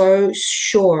was so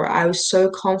sure, I was so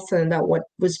confident that what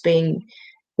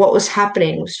was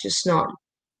happening was just not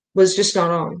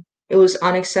on. It was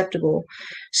unacceptable.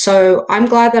 So I'm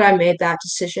glad that I made that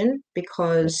decision,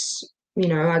 because, you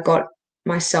know, I got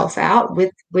myself out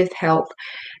with help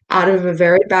out of a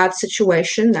very bad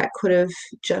situation that could have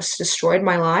just destroyed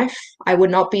my life. I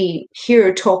would not be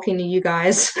here talking to you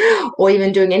guys or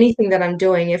even doing anything that I'm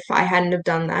doing if I hadn't have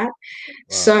done that. Wow.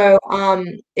 So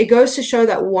it goes to show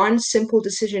that one simple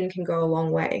decision can go a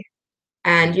long way.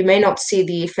 And you may not see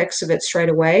the effects of it straight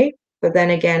away, but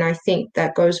then again, I think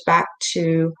that goes back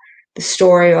to the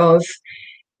story of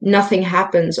nothing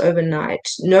happens overnight.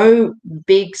 No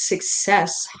big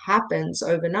success happens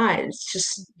overnight. It's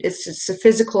just a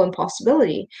physical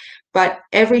impossibility. But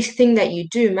everything that you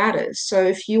do matters. So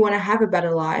if you want to have a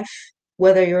better life,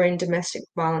 whether you're in domestic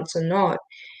violence or not,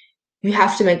 you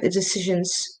have to make the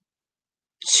decisions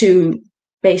to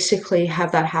basically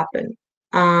have that happen.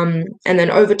 And then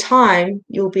over time,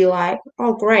 you'll be like,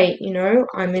 oh, great, you know,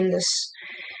 I'm in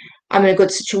a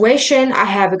good situation. I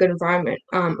have a good environment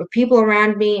of people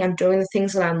around me. I'm doing the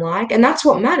things that I'm like, and that's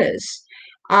what matters.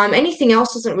 Anything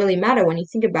else doesn't really matter when you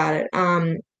think about it.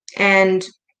 And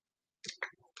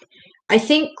I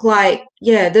think, like,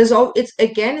 yeah,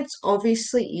 it's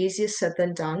obviously easier said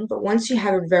than done, but once you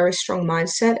have a very strong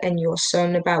mindset and you're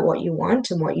certain about what you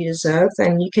want and what you deserve,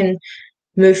 then you can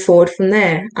move forward from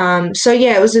there. So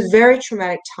yeah, it was a very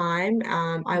traumatic time.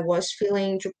 I was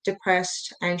feeling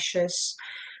depressed, anxious,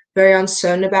 very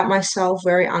uncertain about myself,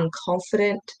 very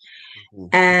unconfident.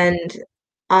 And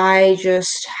I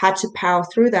just had to power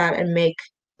through that and make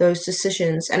those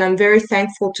decisions. And I'm very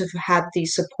thankful to have had the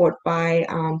support by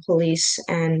police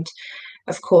and,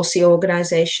 of course, the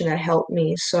organization that helped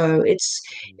me. So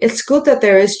it's good that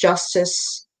there is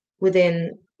justice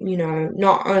within, you know,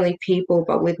 not only people,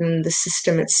 but within the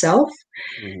system itself.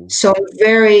 So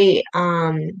very,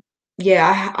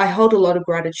 I hold a lot of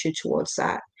gratitude towards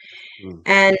that.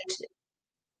 And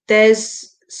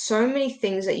there's so many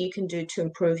things that you can do to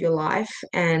improve your life.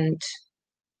 And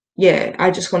yeah, I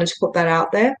just wanted to put that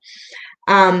out there.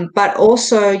 But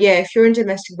also, yeah, if you're in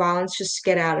domestic violence, just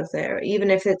get out of there. Even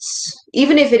if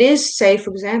it is, say, for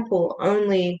example,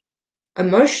 only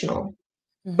emotional.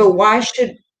 But why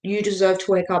should you deserve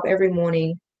to wake up every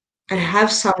morning and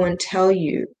have someone tell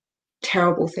you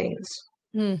terrible things?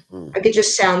 Like, it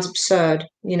just sounds absurd,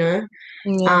 you know?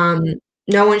 Yeah.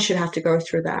 No one should have to go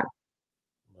through that.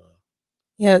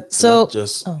 Yeah. So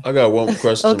I got one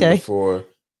question before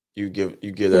you get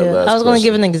that last. I was going to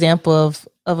give an example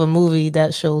of a movie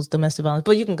that shows domestic violence,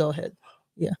 but you can go ahead.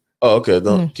 Yeah. Oh, okay.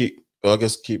 Don't keep. Well, I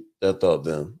guess keep that thought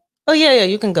then. Oh yeah,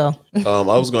 you can go. I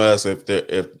was going to ask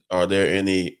if are there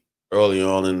any early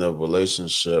on in the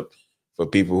relationship for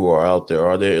people who are out there?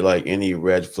 Are there like any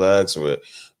red flags,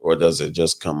 or does it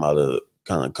just come out of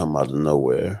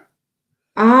nowhere?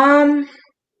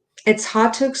 It's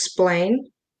hard to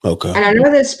explain. Okay. And I know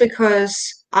this because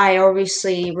I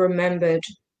obviously remembered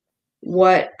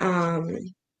what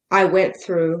I went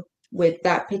through with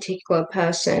that particular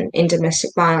person in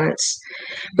domestic violence.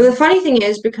 But the funny thing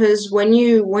is, because when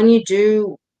you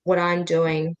do what I'm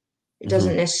doing, it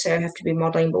doesn't necessarily have to be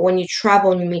modeling, but when you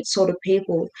travel and you meet sort of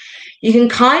people, you can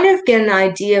kind of get an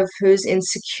idea of who's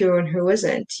insecure and who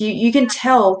isn't. You can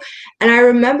tell. And I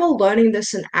remember learning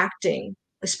this in acting,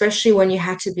 especially when you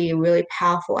had to be a really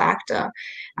powerful actor.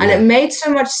 And it made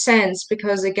so much sense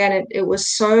because, again, it was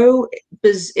so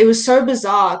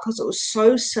bizarre because it was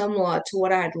so similar to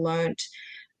what I had learned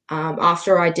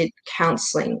after I did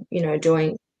counseling, you know,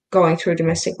 going through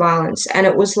domestic violence. And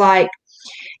it was like,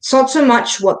 It's not so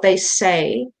much what they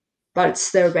say, but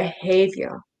it's their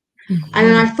behavior. And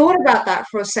then I thought about that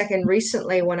for a second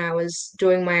recently when I was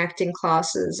doing my acting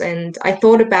classes, and I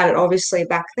thought about it obviously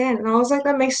back then, and I was like,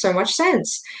 that makes so much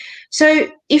sense. So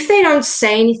if they don't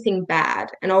say anything bad,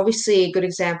 and obviously a good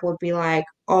example would be like,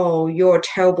 oh, you're a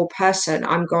terrible person,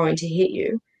 I'm going to hit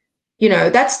you. You know,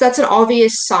 that's an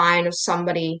obvious sign of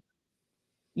somebody,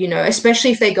 you know,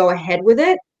 especially if they go ahead with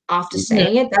it after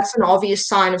saying it, that's an obvious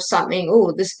sign of something,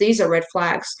 oh, these are red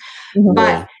flags.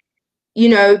 But you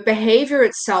know, behavior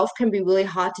itself can be really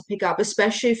hard to pick up,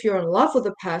 especially if you're in love with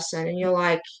a person and you're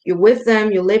like, you're with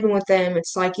them, you're living with them.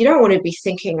 It's like, you don't want to be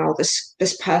thinking, oh,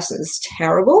 this person is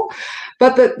terrible.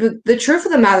 But the truth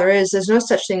of the matter is there's no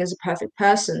such thing as a perfect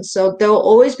person. So there will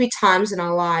always be times in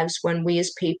our lives when we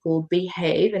as people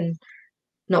behave in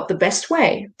not the best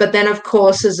way. But then, of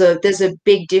course, there's a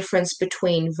big difference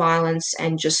between violence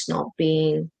and just not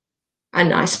being a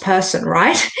nice person,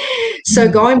 right? So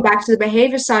going back to the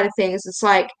behavior side of things, it's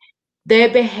like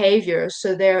their behavior,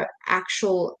 so their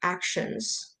actual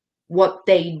actions, what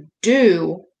they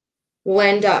do will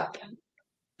end up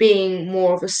being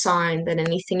more of a sign than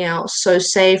anything else. So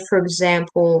say, for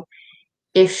example,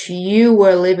 if you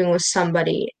were living with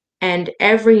somebody and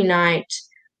every night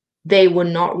they would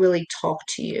not really talk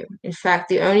to you. In fact,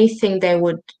 the only thing they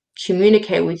would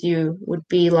communicate with you would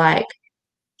be like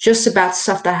just about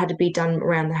stuff that had to be done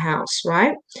around the house,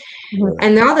 right?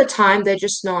 And the other time, they're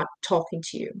just not talking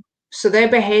to you. So their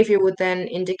behavior would then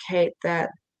indicate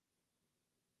that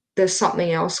there's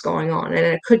something else going on. And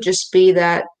it could just be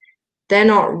that they're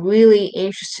not really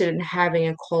interested in having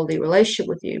a quality relationship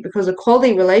with you, because a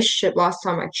quality relationship, last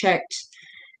time I checked,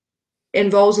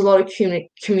 involves a lot of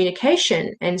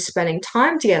communication and spending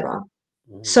time together.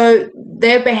 So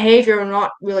their behavior of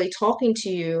not really talking to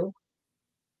you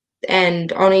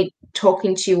and only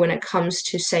talking to you when it comes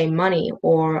to, say, money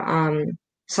or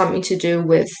something to do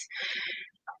with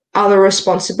other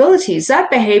responsibilities, that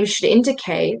behavior should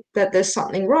indicate that there's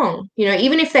something wrong, you know,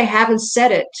 even if they haven't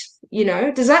said it, you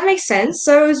know. Does that make sense?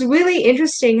 So it was really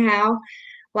interesting how,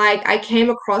 like, I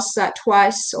came across that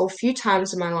twice or a few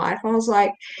times in my life. I was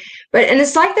like, and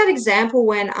it's like that example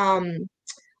when, oh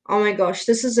my gosh,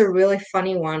 this is a really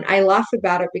funny one. I laugh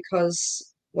about it because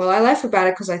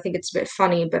I think it's a bit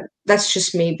funny, but that's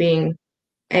just me being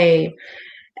a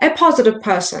positive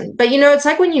person. But you know, it's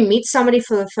like when you meet somebody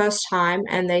for the first time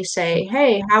and they say,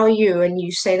 hey, how are you? And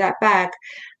you say that back.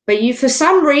 But you, for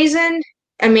some reason,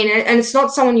 I mean, and it's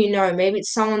not someone you know, maybe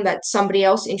it's someone that somebody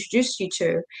else introduced you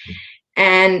to.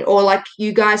 And or like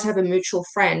you guys have a mutual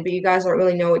friend, but you guys don't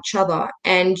really know each other,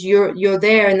 and you're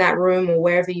there in that room or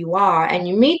wherever you are, and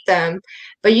you meet them,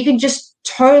 but you can just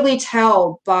totally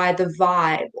tell by the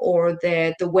vibe or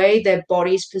the way their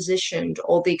body's positioned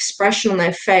or the expression on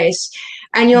their face,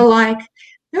 and you're like,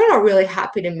 you're not really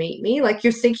happy to meet me. Like,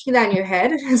 you're thinking that in your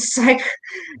head, and it's like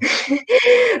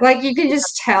like you can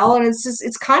just tell, and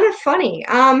it's kind of funny.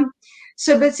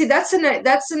 So, but see, that's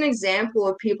an example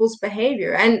of people's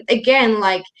behavior. And again,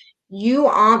 like, you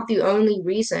aren't the only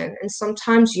reason, and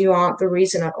sometimes you aren't the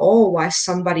reason at all why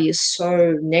somebody is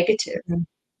so negative.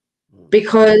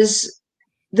 Because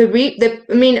I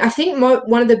mean, I think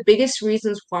one of the biggest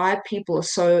reasons why people are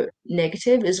so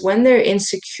negative is when they're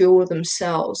insecure with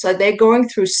themselves. Like, they're going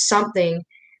through something,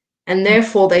 and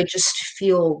therefore they just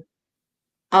feel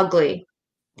ugly.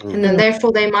 And then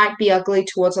therefore they might be ugly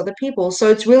towards other people.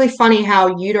 So it's really funny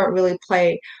how you don't really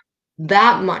play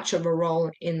that much of a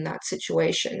role in that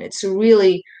situation. It's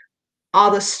really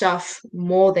other stuff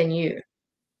more than you.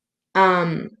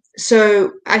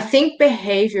 So I think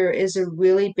behavior is a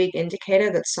really big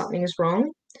indicator that something is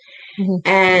wrong.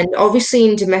 And obviously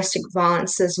in domestic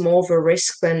violence, there's more of a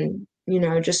risk than, you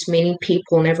know, just meeting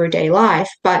people in everyday life.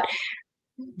 But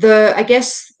I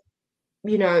guess,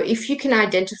 you know, if you can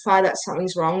identify that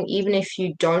something's wrong, even if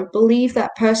you don't believe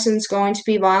that person's going to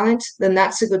be violent, then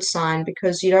that's a good sign,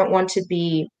 because you don't want to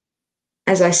be,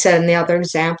 as I said in the other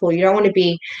example, you don't want to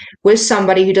be with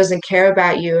somebody who doesn't care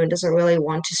about you and doesn't really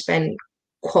want to spend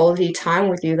quality time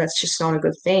with you. That's just not a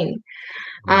good thing.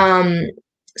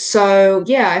 So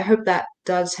yeah, I hope that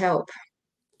does help.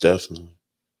 Definitely.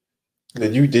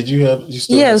 Did you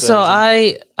still yeah, so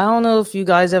I don't know if you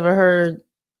guys ever heard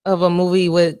of a movie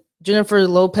with Jennifer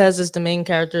Lopez is the main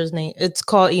character's name. It's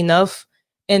called Enough,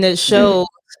 and it shows,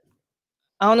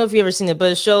 I don't know if you ever seen it,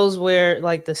 but it shows where,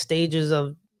 like, the stages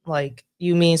of, like,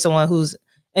 you mean someone who's,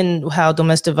 and how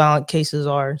domestic violent cases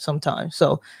are sometimes.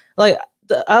 So, like,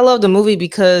 I love the movie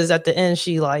because at the end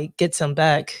she, like, gets him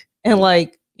back, and,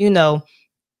 like, you know,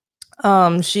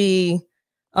 she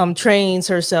trains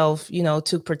herself, you know,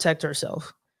 to protect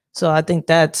herself. So I think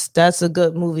that's a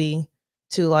good movie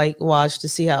to like watch to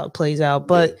see how it plays out.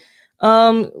 But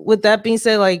with that being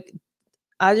said, like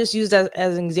I just use that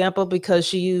as an example because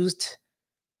she used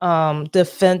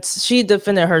defense. She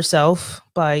defended herself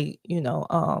by, you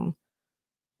know,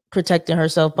 protecting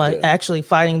herself by actually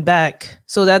fighting back.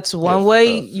 So that's one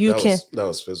way you can. That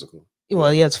was physical.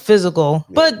 Well, yeah, it's physical,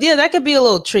 but yeah, that could be a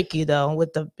little tricky though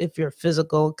with the if you're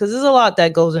physical, because there's a lot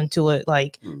that goes into it.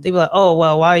 Like they be like, oh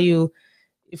well, why you?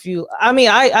 If you, I mean,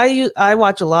 I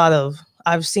watch a lot of.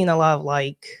 I've seen a lot of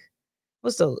like,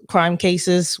 what's the crime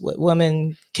cases with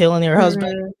women killing their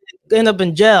husband, end up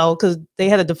in jail because they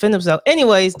had to defend themselves.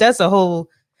 Anyways, that's a whole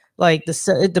like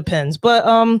it depends. But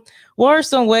what are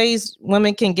some ways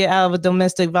women can get out of a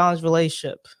domestic violence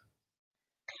relationship?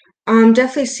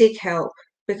 Definitely seek help.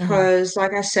 Because,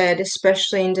 like I said,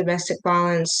 especially in domestic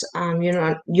violence,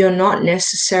 you're not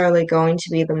necessarily going to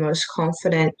be the most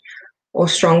confident or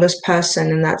strongest person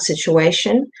in that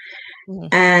situation,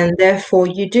 and therefore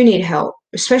you do need help,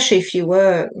 especially if you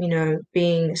were, you know,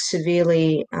 being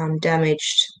severely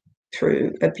damaged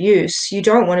through abuse. You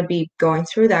don't want to be going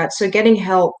through that. So getting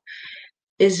help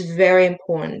is very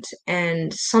important,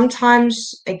 and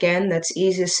sometimes, again, that's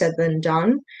easier said than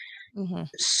done.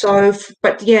 So,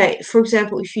 but yeah, for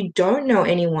example, if you don't know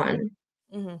anyone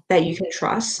that you can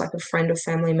trust, like a friend or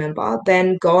family member,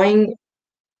 then doing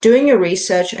your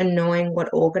research and knowing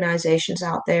what organizations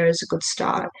out there is a good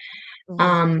start.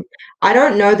 I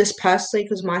don't know this personally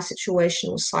because my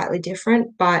situation was slightly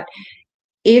different, but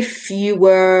if you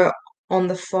were on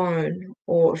the phone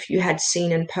or if you had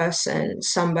seen in person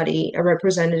somebody, a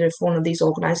representative for one of these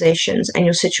organizations, and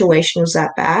your situation was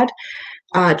that bad,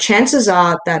 chances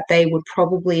are that they would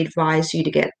probably advise you to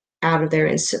get out of there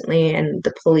instantly and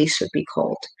the police would be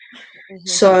called.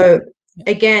 So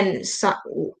again,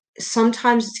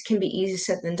 sometimes it can be easier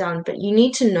said than done, but you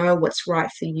need to know what's right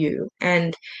for you.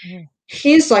 And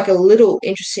here's like a little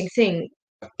interesting thing.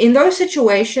 In those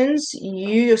situations,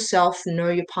 you yourself know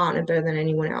your partner better than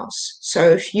anyone else. So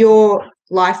if your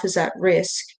life is at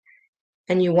risk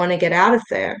and you want to get out of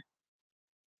there,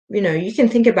 you know, you can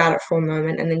think about it for a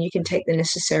moment and then you can take the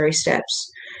necessary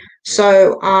steps.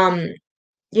 So,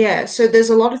 yeah, so there's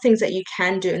a lot of things that you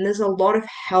can do, and there's a lot of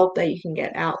help that you can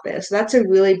get out there. So that's a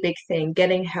really big thing,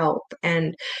 getting help.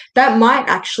 And that might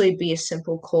actually be a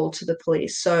simple call to the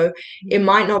police. So it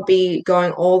might not be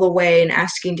going all the way and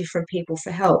asking different people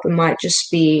for help. It might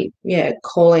just be,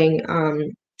 calling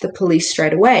the police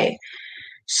straight away.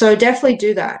 So definitely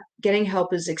do that. Getting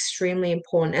help is extremely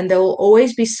important, and there will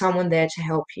always be someone there to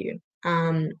help you.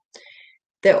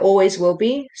 There always will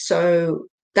be. So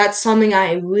that's something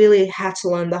I really had to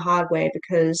learn the hard way,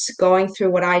 because going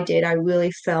through what I did, I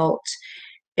really felt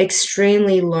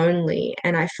extremely lonely,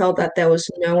 and I felt that there was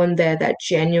no one there that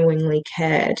genuinely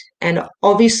cared. And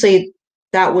obviously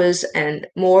that was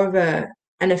more of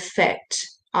an effect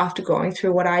after going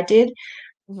through what I did,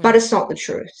 but it's not the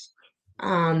truth.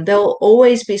 There'll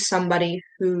always be somebody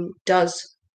who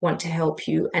does want to help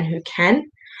you and who can.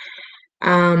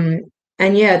 And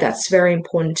yeah, that's very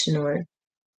important to know.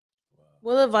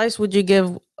 What advice would you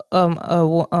give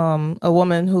a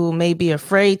woman who may be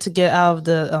afraid to get out of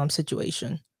the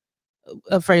situation,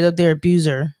 afraid of their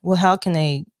abuser? Well, how can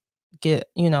they get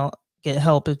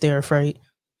help if they're afraid?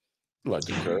 Like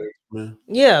encouragement.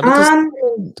 Yeah, because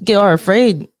they are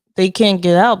afraid, they can't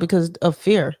get out because of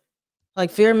fear.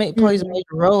 Like fear plays a major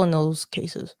role in those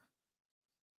cases.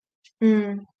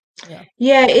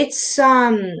 Yeah, it's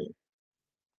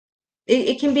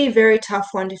it can be a very tough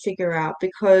one to figure out,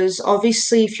 because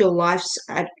obviously if your life's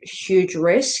at huge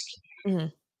risk,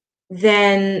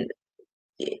 then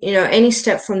any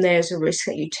step from there is a risk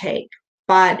that you take.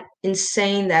 But in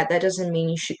saying that, that doesn't mean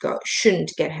you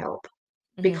shouldn't get help,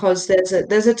 because there's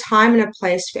a time and a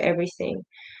place for everything.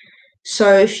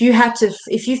 So if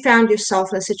you found yourself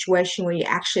in a situation where you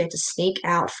actually had to sneak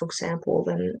out, for example,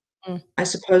 then I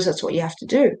suppose that's what you have to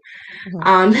do.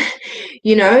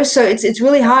 So it's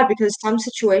really hard, because some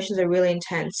situations are really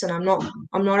intense, and I'm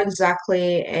not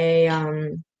exactly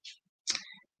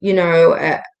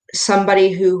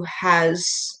somebody who has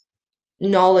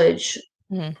knowledge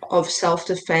of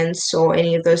self-defense or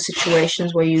any of those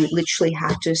situations where you literally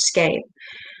have to escape.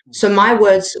 So my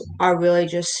words are really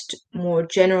just more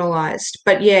generalized.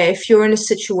 But yeah, if you're in a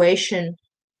situation,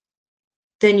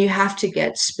 then you have to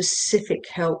get specific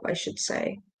help, I should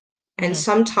say. And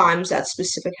sometimes that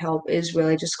specific help is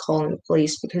really just calling the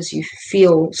police, because you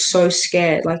feel so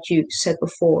scared, like you said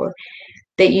before,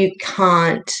 that you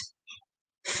can't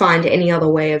find any other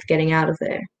way of getting out of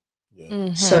there.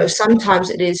 So sometimes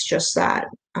it is just that,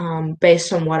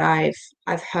 based on what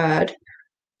I've heard.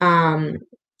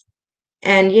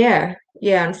 And yeah,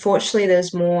 yeah, unfortunately,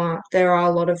 there are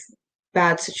a lot of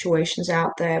bad situations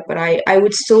out there, but I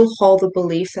would still hold the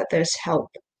belief that there's help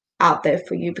out there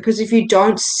for you, because if you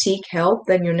don't seek help,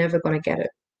 then you're never going to get it.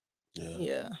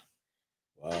 Yeah.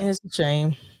 Wow. And it's a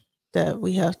shame that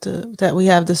we have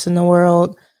this in the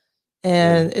world,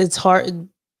 and it's hard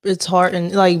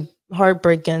and like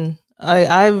heartbreaking.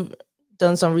 I've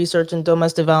done some research in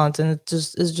domestic violence, and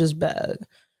it's just bad.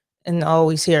 And I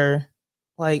always hear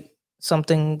like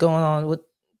something going on with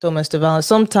domestic violence,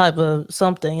 some type of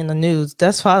something in the news.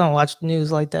 That's why I don't watch the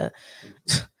news like that.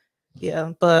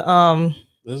 Yeah, but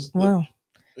well,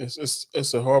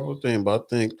 it's a horrible thing, but I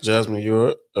think, Jasmin,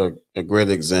 you're a great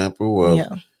example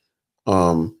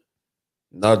of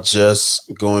not just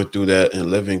going through that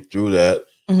and living through that,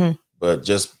 but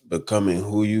just becoming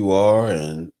who you are,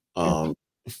 and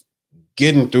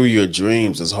getting through your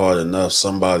dreams is hard enough.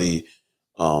 Somebody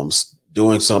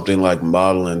doing something like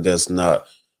modeling, that's not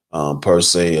per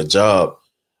se a job,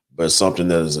 but something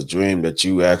that is a dream that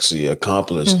you actually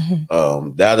accomplished.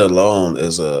 That alone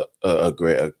is a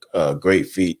great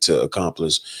feat to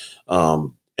accomplish.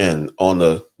 And on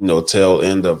the tail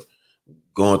end of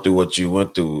going through what you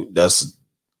went through, that's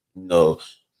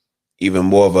even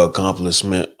more of an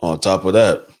accomplishment on top of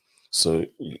that. So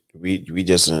we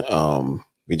just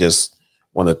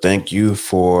want to thank you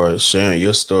for sharing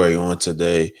your story on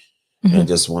today, and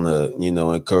just want to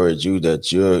encourage you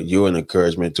that you're an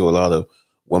encouragement to a lot of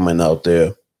women out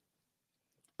there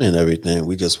and everything.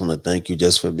 We just want to thank you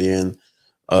just for being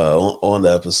on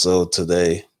the episode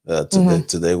today.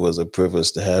 Today was a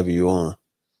privilege to have you on.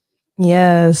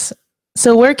 Yes.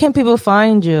 So where can people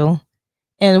find you?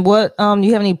 And what do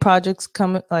you have any projects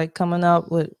coming up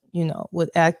with,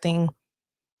 with acting?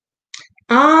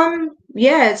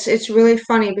 Yeah, it's really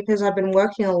funny because I've been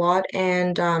working a lot,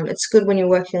 and it's good when you're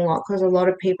working a lot because a lot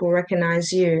of people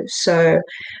recognize you. So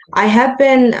I have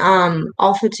been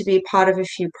offered to be part of a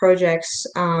few projects.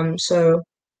 So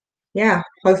yeah,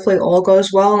 hopefully all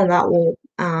goes well, and that will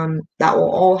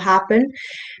all happen.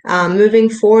 Moving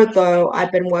forward though,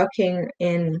 I've been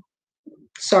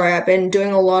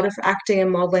doing a lot of acting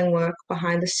and modeling work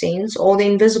behind the scenes, or the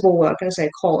invisible work, as they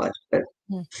call it. But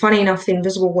funny enough, the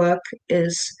invisible work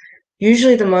is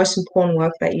usually the most important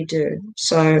work that you do.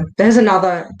 So there's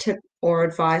another tip or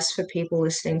advice for people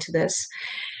listening to this.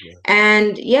 Yeah.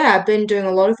 And yeah, I've been doing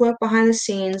a lot of work behind the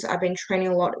scenes. I've been training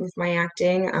a lot with my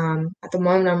acting. At the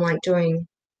moment, I'm like doing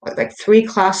like 3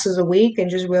 classes a week and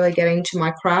just really getting to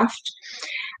my craft.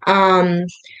 I'm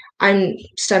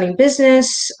studying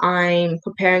business. I'm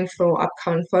preparing for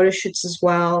upcoming photo shoots as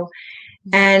well.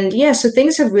 And yeah, so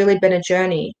things have really been a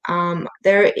journey.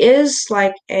 There is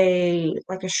like a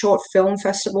short film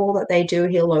festival that they do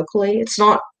here locally. It's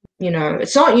not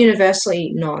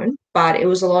universally known, but it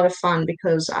was a lot of fun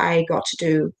because I got to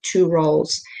do 2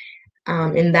 roles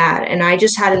in that, and I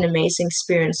just had an amazing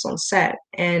experience on set.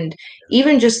 And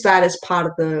even just that is part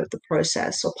of the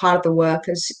process, or part of the work,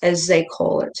 as they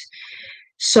call it.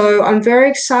 So I'm very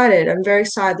excited.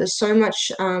 There's so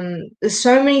much, there's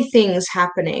so many things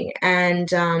happening. And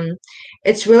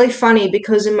it's really funny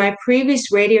because in my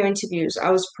previous radio interviews,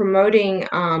 I was promoting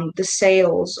the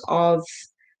sales of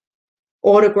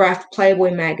autographed Playboy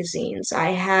magazines.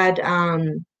 I had I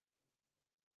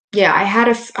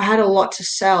had a lot to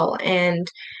sell, and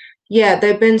yeah,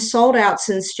 they've been sold out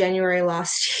since January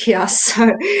last year,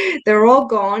 so they're all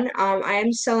gone. I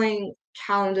am selling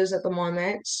calendars at the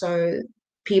moment, so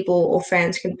people or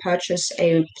fans can purchase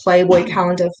a Playboy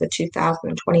calendar for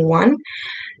 2021.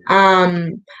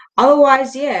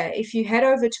 Otherwise, yeah, if you head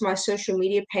over to my social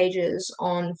media pages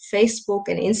on Facebook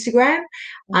and Instagram,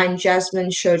 I'm Jasmin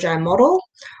Shojai Model.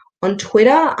 On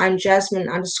Twitter, I'm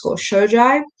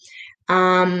Jasmin_Shojai.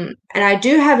 And I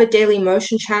do have a Daily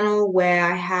Motion channel where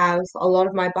I have a lot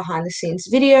of my behind the scenes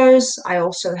videos. I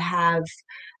also have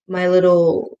my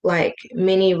little like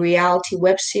mini reality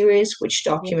web series which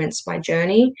documents my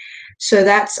journey. So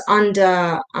that's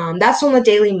under that's on the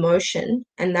Daily Motion,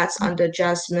 and that's under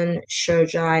Jasmin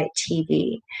Shojai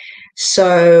TV.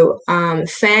 So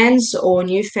fans or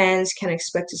new fans can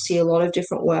expect to see a lot of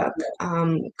different work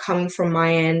coming from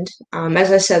my end.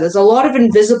 As I said, there's a lot of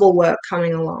invisible work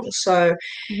coming along. So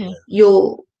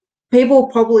people will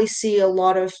probably see a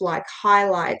lot of like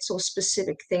highlights or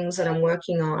specific things that I'm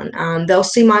working on. They'll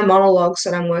see my monologues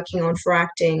that I'm working on for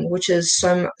acting, which is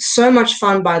so much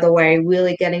fun, by the way,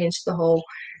 really getting into the whole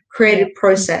creative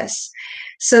process.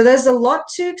 So there's a lot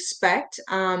to expect.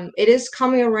 It is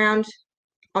coming around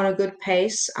on a good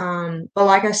pace. But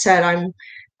like I said, I'm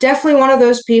definitely one of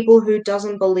those people who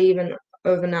doesn't believe in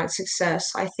overnight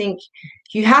success. I think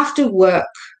you have to work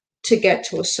to get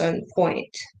to a certain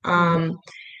point.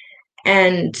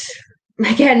 And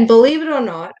again, believe it or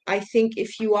not, I think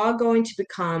if you are going to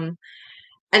become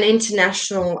an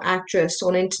international actress or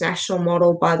an international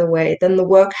model, by the way, then the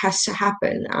work has to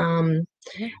happen.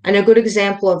 And a good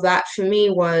example of that for me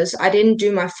was I didn't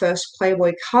do my first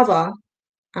Playboy cover,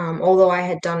 although I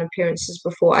had done appearances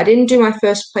before. I didn't do my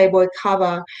first Playboy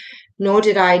cover, nor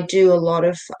did I do a lot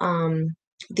of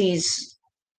these,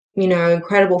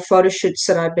 incredible photo shoots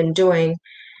that I've been doing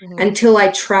until I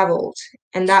traveled.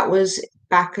 And that was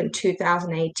back in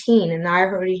 2018. And I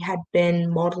already had been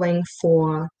modeling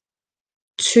for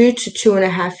 2 to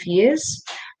 2.5 years.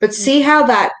 But see how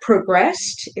that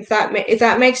progressed, if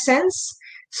that makes sense?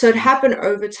 So it happened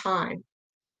over time.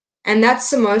 And that's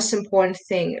the most important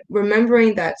thing.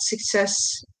 Remembering that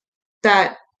success,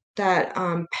 that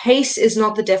pace is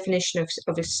not the definition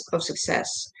of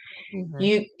success.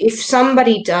 If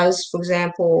somebody does, for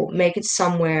example, make it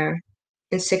somewhere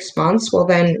in 6 months, well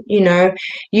then, you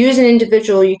as an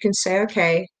individual, you can say,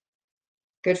 okay,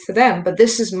 good for them, but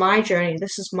this is my journey,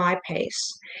 this is my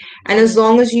pace. And as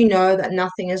long as you know that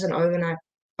nothing is an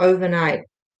overnight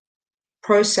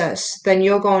process, then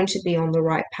you're going to be on the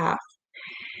right path.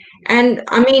 And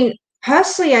I mean,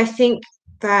 personally, I think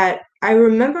that I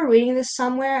remember reading this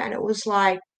somewhere, and it was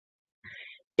like,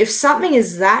 if something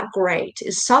is that great,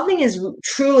 if something is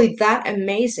truly that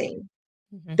amazing,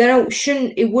 then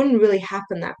it wouldn't really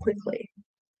happen that quickly.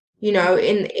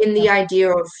 In the idea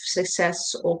of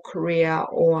success or career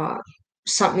or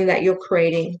something that you're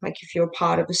creating, like if you're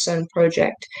part of a certain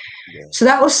project. So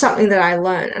that was something that I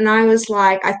learned. And I was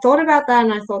like, I thought about that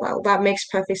and I thought that makes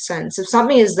perfect sense. If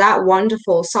something is that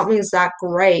wonderful, something is that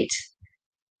great,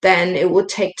 then it would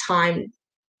take time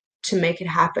to make it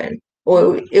happen,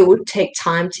 or it would take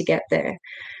time to get there.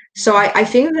 So I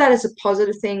think of that as a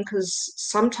positive thing, because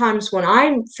sometimes when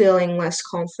I'm feeling less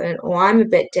confident or I'm a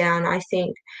bit down, I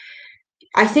think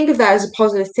of that as a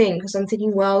positive thing, because I'm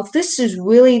thinking, well, if this is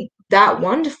really that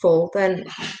wonderful, then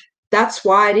that's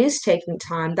why it is taking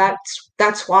time.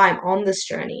 That's why I'm on this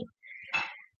journey.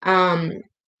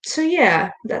 So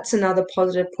yeah, that's another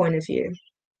positive point of view.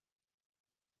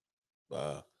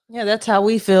 Wow. Yeah, that's how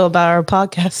we feel about our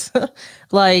podcast.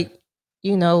 Like,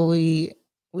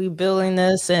 we building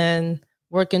this and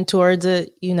working towards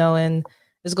it, and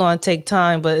it's going to take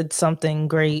time, but it's something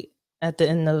great at the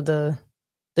end of the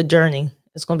journey.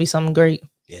 It's going to be something great.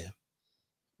 Yeah.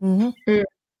 Mm-hmm.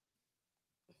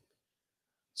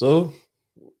 So,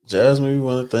 Jasmin, we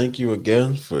want to thank you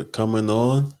again for coming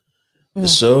on the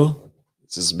show.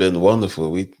 It's just been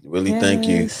wonderful. We really thank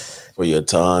you for your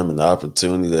time and the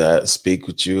opportunity to speak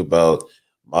with you about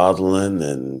modeling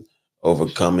and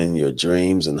overcoming your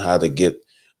dreams and how to get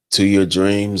to your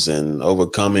dreams and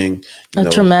overcoming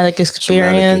traumatic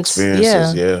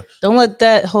experiences. Yeah. Don't let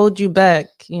that hold you back,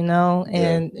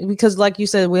 and because like you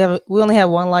said, we only have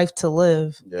one life to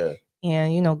live. Yeah.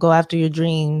 And go after your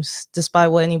dreams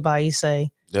despite what anybody say.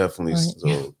 Definitely.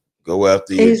 Right. So go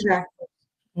after your exactly.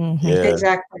 Yeah.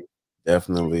 Exactly.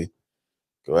 Definitely.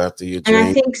 Go after your dreams. And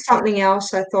I think something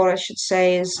else I thought I should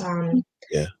say is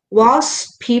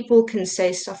whilst people can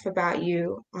say stuff about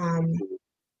you,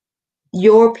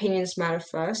 your opinions matter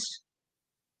first,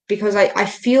 because I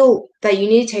feel that you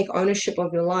need to take ownership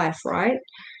of your life, right?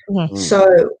 So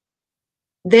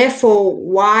therefore,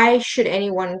 why should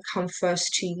anyone come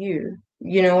first to you?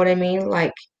 You know what I mean?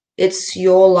 Like, it's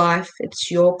your life, it's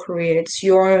your career, it's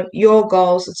your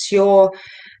goals, it's your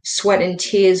sweat and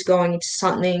tears going into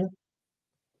something.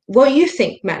 What you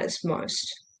think matters most.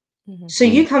 So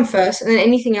you come first, and then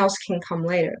anything else can come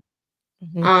later.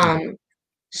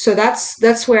 So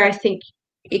that's where I think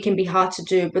it can be hard to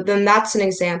do, but then that's an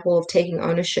example of taking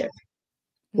ownership.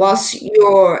 Whilst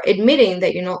you're admitting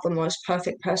that you're not the most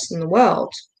perfect person in the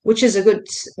world, which is a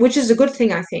good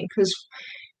thing, I think, because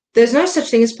there's no such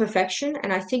thing as perfection.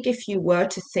 And I think if you were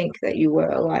to think that you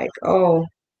were like, oh,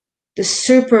 the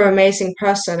super amazing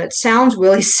person, it sounds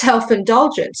really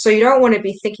self-indulgent. So you don't want to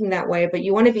be thinking that way, but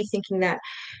you want to be thinking that,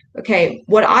 okay,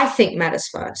 what I think matters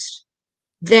first.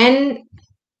 Then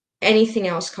anything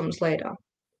else comes later.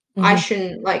 I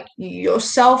shouldn't, like,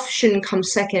 yourself shouldn't come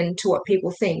second to what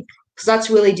people think, because that's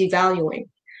really devaluing.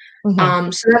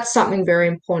 So that's something very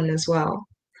important as well.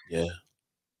 Yeah.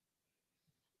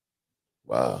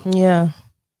 Wow. Yeah.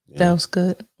 That was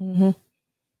good. That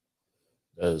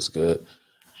is good.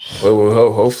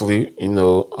 Well, hopefully, in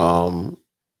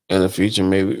the future,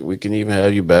 maybe we can even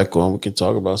have you back on. We can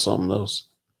talk about something else.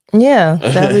 Yeah,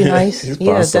 that'd be nice.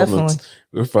 Yeah, definitely.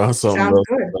 We'll find something Sounds else.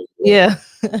 good. Yeah.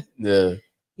 Yeah.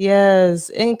 Yes.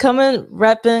 And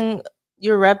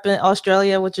you're repping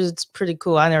Australia, which is pretty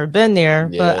cool. I've never been there,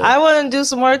 but I want to do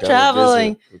some more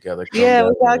traveling. We gotta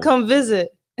come come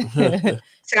visit.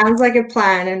 Sounds like a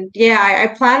plan. And yeah, I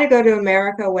plan to go to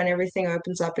America when everything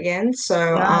opens up again.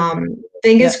 So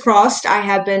fingers crossed. I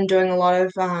have been doing a lot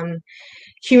of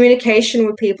communication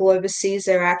with people overseas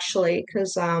there actually,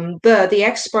 because the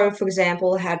expo, for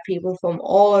example, had people from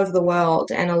all over the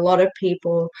world, and a lot of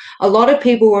people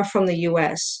were from the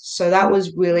US. So that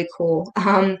was really cool.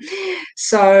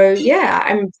 So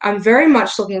yeah, I'm very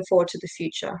much looking forward to the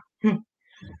future.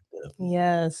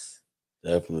 Yes.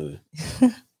 Definitely.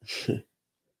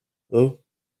 Oh.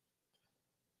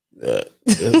 Yeah,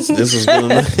 this has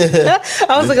been.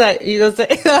 I was looking like you gonna say.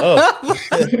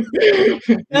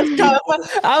 That's kind of fun.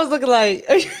 I was looking like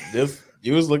this.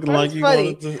 You was looking like you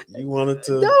funny. wanted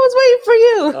to. No, I was waiting for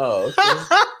you. Oh,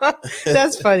 okay.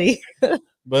 That's funny.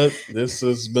 But this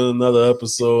has been another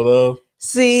episode of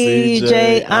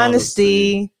CJ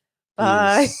Honesty.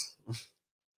 Bye.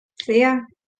 See ya.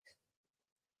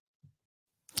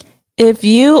 If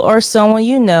you or someone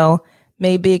you know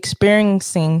may be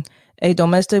experiencing a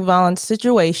domestic violence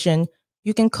situation,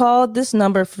 you can call this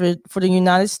number for the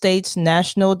United States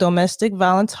National Domestic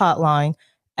Violence Hotline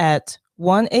at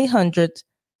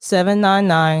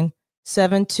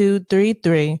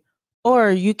 1-800-799-7233, or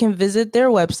you can visit their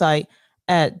website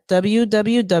at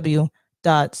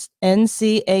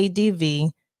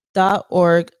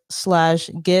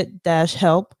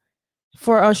www.ncadv.org/get-help.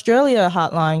 For Australia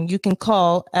hotline, you can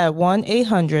call at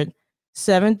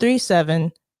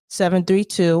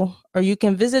 1-800-737-732, or you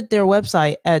can visit their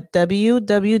website at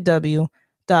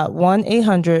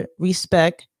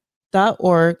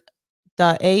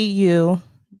www.1800respect.org.au/.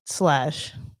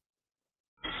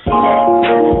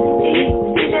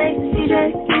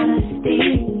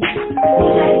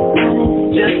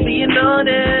 Just being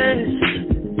honest,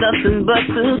 nothing but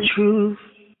the truth.